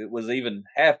says, it was even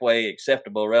halfway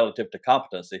acceptable relative to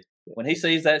competency, when he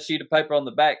sees that sheet of paper on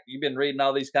the back, you've been reading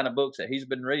all these kind of books that he's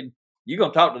been reading, you're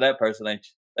going to talk to that person, ain't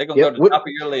you? They're going to go to the top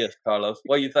of your list, Carlos.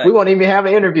 What do you think? We won't even have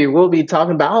an interview. We'll be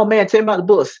talking about, oh, man, tell me about the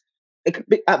books.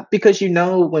 Because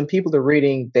when people are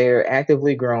reading, they're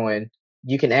actively growing.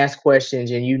 You can ask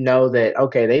questions, and you know that,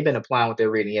 okay, they've been applying what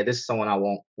they're reading. Yeah, this is someone I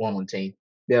want on the team.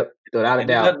 Yep, without a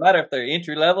doubt. It doesn't matter if they're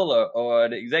entry level or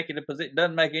the executive position. It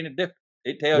doesn't make any difference.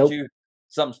 It tells you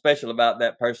something special about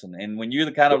that person. And when you're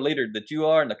the kind of leader that you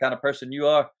are and the kind of person you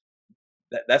are,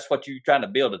 that's what you're trying to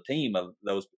build a team of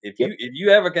those. If you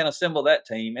ever can assemble that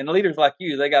team, and leaders like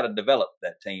you, they got to develop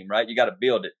that team, right? You got to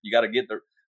build it. You got to get the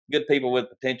good people with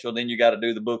potential. Then you got to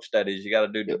do the book studies. You got to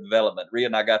do the development. Rhea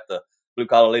and I got the Blue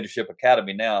Collar Leadership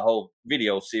Academy now, a whole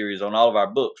video series on all of our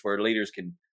books where leaders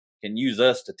can use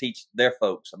us to teach their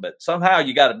folks. But somehow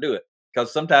you got to do it,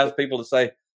 because sometimes people will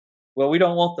say, well, we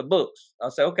don't want the books. I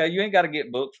say, okay, you ain't got to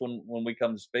get books when we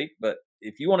come to speak. But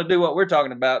if you want to do what we're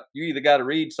talking about, you either got to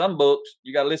read some books,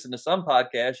 you got to listen to some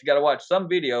podcasts, you got to watch some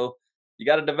video, you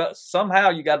got to develop, somehow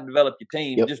you got to develop your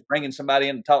team. Just bringing somebody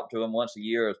in to talk to them once a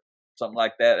year or something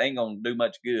like that ain't going to do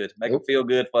much good. Make them feel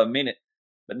good for a minute,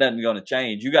 but nothing's going to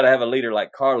change. You got to have a leader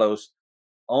like Carlos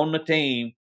on the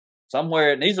team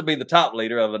somewhere. It needs to be the top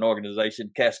leader of an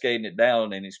organization, cascading it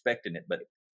down and expecting it. But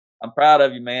I'm proud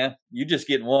of you, man. You just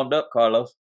getting warmed up,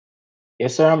 Carlos.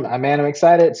 Yes, sir. I'm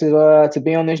excited to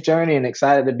be on this journey, and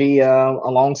excited to be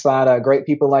alongside great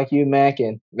people like you, Mac.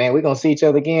 And man, we're gonna see each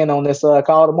other again on this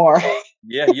call tomorrow.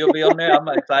 Yeah, you'll be on there. I'm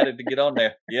excited to get on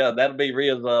there. Yeah, that'll be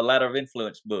Rhea's Ladder of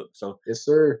Influence book. So yes,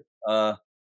 sir. I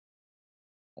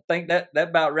think that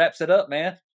about wraps it up,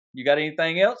 man. You got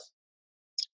anything else?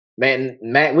 Man,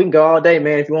 Mac, we can go all day,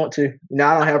 man, if you want to.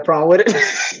 I don't have a problem with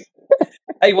it.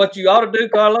 Hey, what you ought to do,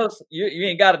 Carlos, you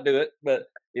ain't got to do it, but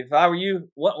if I were you,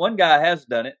 one guy has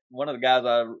done it. One of the guys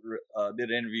I did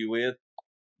an interview with,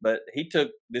 but he took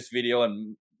this video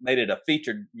and made it a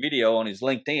featured video on his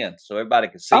LinkedIn so everybody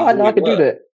could see. Oh, I know I could do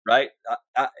that. Right?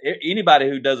 Anybody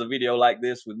who does a video like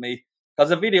this with me, because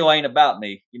the video ain't about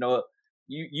me.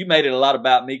 You made it a lot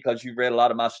about me because you've read a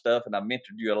lot of my stuff and I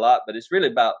mentored you a lot, but it's really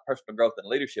about personal growth and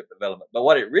leadership development. But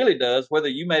what it really does, whether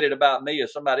you made it about me or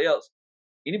somebody else,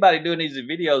 anybody doing these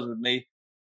videos with me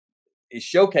is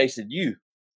showcasing you,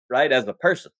 right, as a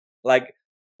person. Like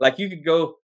you could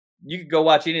go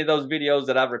watch any of those videos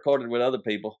that I've recorded with other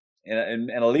people, and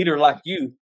a leader like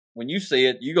you, when you see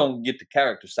it, you're gonna get the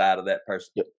character side of that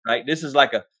person, right? This is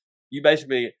like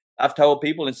I've told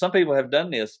people, and some people have done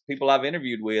this. People I've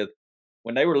interviewed with,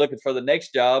 when they were looking for the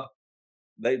next job,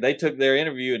 they took their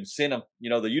interview and sent them, the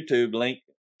YouTube link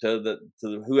to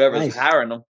whoever's hiring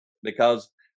them, because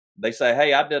they say,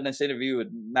 hey, I've done this interview with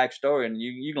Mac Story, and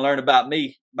you can learn about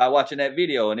me by watching that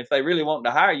video. And if they really want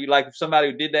to hire you, like if somebody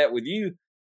who did that with you,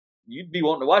 you'd be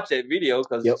wanting to watch that video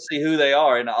because you see who they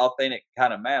are in an authentic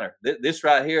kind of manner. This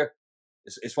right here,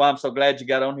 it's why I'm so glad you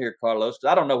got on here, Carlos,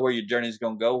 because I don't know where your journey is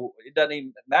going to go. It doesn't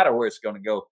even matter where it's going to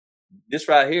go. This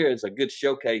right here is a good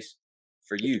showcase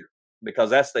for you, because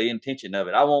that's the intention of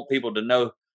it. I want people to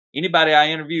know, anybody I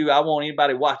interview, I want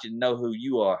anybody watching to know who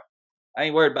you are. I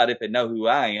ain't worried about if they know who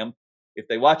I am. If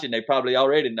they watching, they probably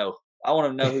already know. I want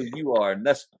them to know who you are. And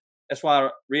that's why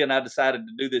Rhea and I decided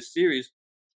to do this series,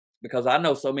 because I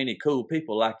know so many cool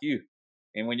people like you.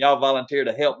 And when y'all volunteer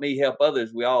to help me help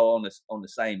others, we all on the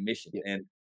same mission. Yeah.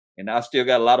 And I still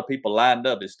got a lot of people lined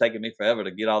up. It's taking me forever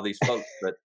to get all these folks,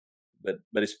 but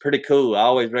it's pretty cool. I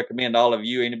always recommend all of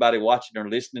you, anybody watching or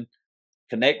listening,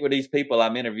 connect with these people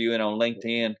I'm interviewing on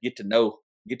LinkedIn. Get to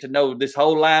know this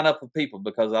whole lineup of people,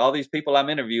 because all these people I'm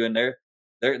interviewing,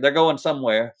 they're going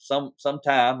somewhere,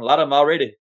 sometime. A lot of them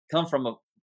already come from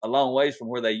a long ways from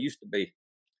where they used to be.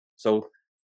 So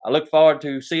I look forward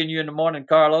to seeing you in the morning,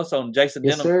 Carlos, on Jason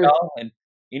Yes, Denham's sir. call. And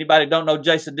anybody don't know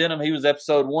Jason Denham, he was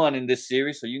episode 1 in this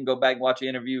series, so you can go back and watch the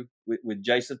interview with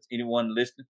Jason. Anyone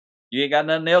listening, you ain't got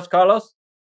nothing else, Carlos?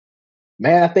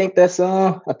 Man, I think that's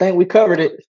I think we covered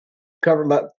it. Covered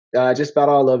about just about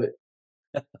all of it.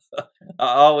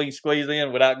 All we can squeeze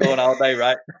in without going all day,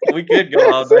 right? We could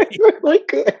go all day. We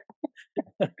could.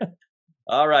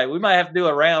 All right, we might have to do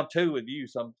a round 2 with you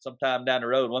sometime down the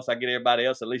road once I get everybody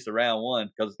else at least a round 1,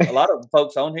 because a lot of the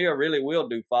folks on here really will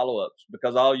do follow-ups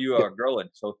because all you are growing.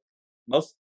 So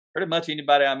pretty much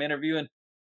anybody I'm interviewing,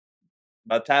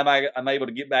 by the time I'm able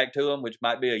to get back to them, which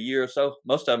might be a year or so,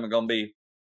 most of them are going to be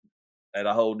at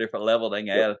a whole different level. They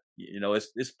can add,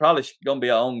 it's probably going to be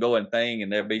an ongoing thing,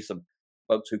 and there'll be some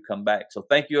folks who come back. So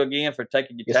thank you again for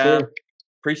taking your time. Sir.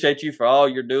 Appreciate you for all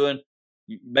you're doing.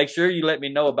 Make sure you let me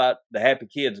know about the Happy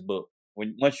Kids book.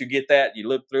 Once you get that, you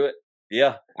look through it.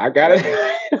 Yeah, I got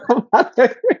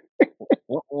it.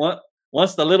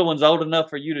 Once the little one's old enough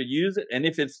for you to use it, and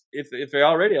if they're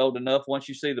already old enough, once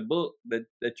you see the book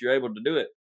that you're able to do it,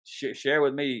 share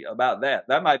with me about that.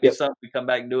 That might be something we come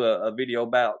back and do a video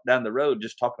about down the road,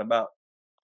 just talking about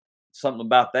something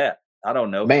about that. I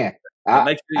don't know, man.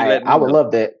 Make sure you let me know. I would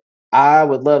love that. I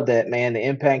would love that, man. The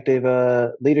impact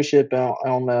of leadership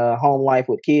on home life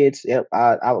with kids. Yep,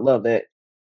 I would love that.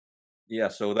 Yeah,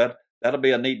 so that'll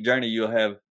be a neat journey you'll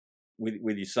have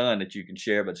with your son that you can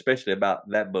share, but especially about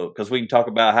that book, because we can talk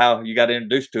about how you got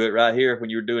introduced to it right here when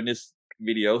you were doing this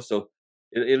video. So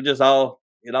it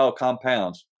all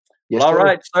compounds. Yes, well, all sir.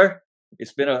 right, sir.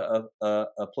 It's been a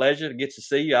pleasure to get to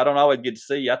see you. I don't always get to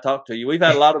see you. I talk to you. We've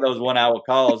had a lot of those 1-hour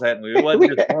calls, hadn't we? It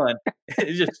wasn't just one.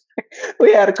 It's just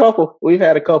we had a couple. We've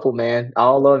had a couple, man.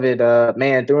 All of it,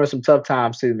 man. During some tough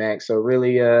times too, Max. So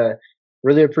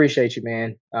really appreciate you,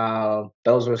 man.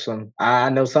 Those were some. I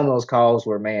know some of those calls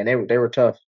were, man. They were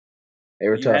tough. They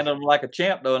were tough. You handled them like a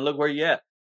champ, though, and look where you at.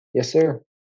 Yes, sir.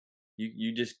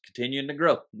 You just continuing to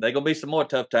grow. There's gonna be some more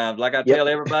tough times. Like I tell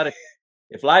everybody,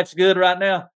 if life's good right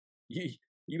now,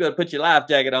 you better put your life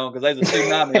jacket on, because there's a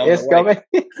tsunami on it's the way. Coming.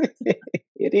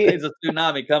 It is. There's a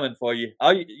tsunami coming for you.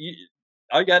 All you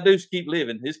gotta do is keep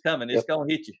living. It's coming. It's gonna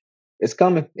hit you. It's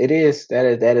coming. It is. That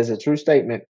is a true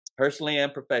statement. Personally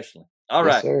and professionally. All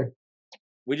Yes, right. sir.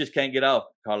 We just can't get off,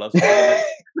 Carlos.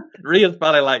 Ria's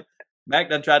probably like, Mac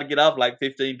done tried to get off like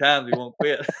 15 times. He won't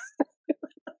quit.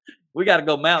 We got to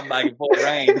go mountain biking before it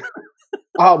rains.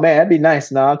 Oh man, that'd be nice.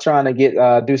 No, I'm trying to get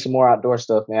do some more outdoor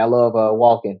stuff, man. I love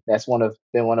walking. That's one of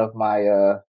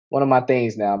my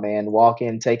things now, man.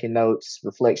 Walking, taking notes,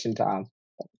 reflection time.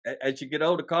 As you get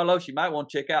older, Carlos, you might want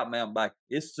to check out mountain biking.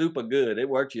 It's super good. It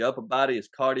works your upper body. It's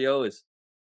cardio.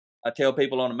 I tell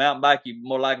people on a mountain bike, you're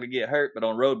more likely to get hurt, but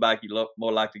on a road bike, you're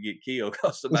more likely to get killed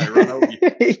because somebody run over you.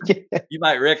 Yeah. You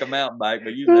might wreck a mountain bike,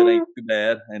 but usually it ain't too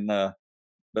bad. And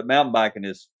but mountain biking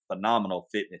is phenomenal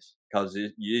fitness, because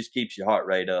it just keeps your heart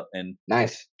rate up, and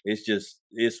Nice.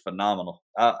 It's phenomenal.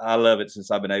 I love it since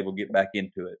I've been able to get back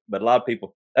into it. But a lot of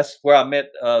people, that's where I met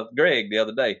Greg the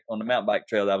other day on the mountain bike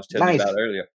trail that I was telling you about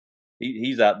earlier.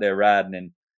 He's out there riding,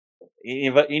 and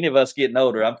any of us getting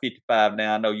older, I'm 55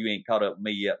 now. I know you ain't caught up with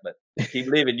me yet, but keep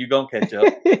living, you're going to catch up.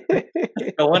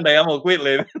 So one day I'm going to quit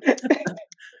living.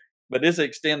 But this will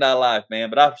extend our life, man.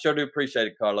 But I sure do appreciate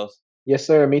it, Carlos. Yes,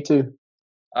 sir. Me too.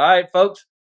 All right, folks.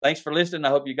 Thanks for listening. I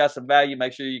hope you got some value.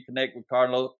 Make sure you connect with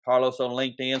Carlos on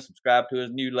LinkedIn, subscribe to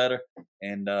his newsletter,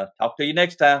 and talk to you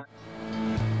next time.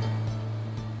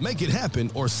 Make it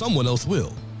happen, or someone else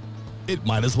will. It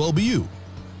might as well be you.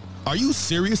 Are you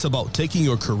serious about taking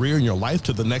your career and your life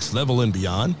to the next level and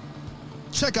beyond?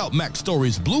 Check out Mac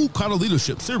Story's Blue Collar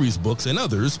Leadership Series books and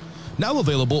others, now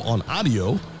available on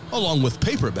audio, along with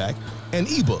paperback and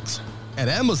ebooks at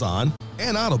Amazon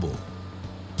and Audible.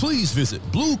 Please visit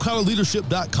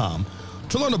bluecollarleadership.com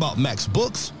to learn about Mac's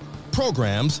books,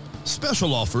 programs,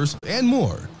 special offers, and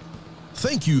more.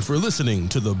 Thank you for listening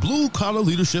to the Blue Collar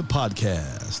Leadership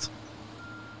Podcast.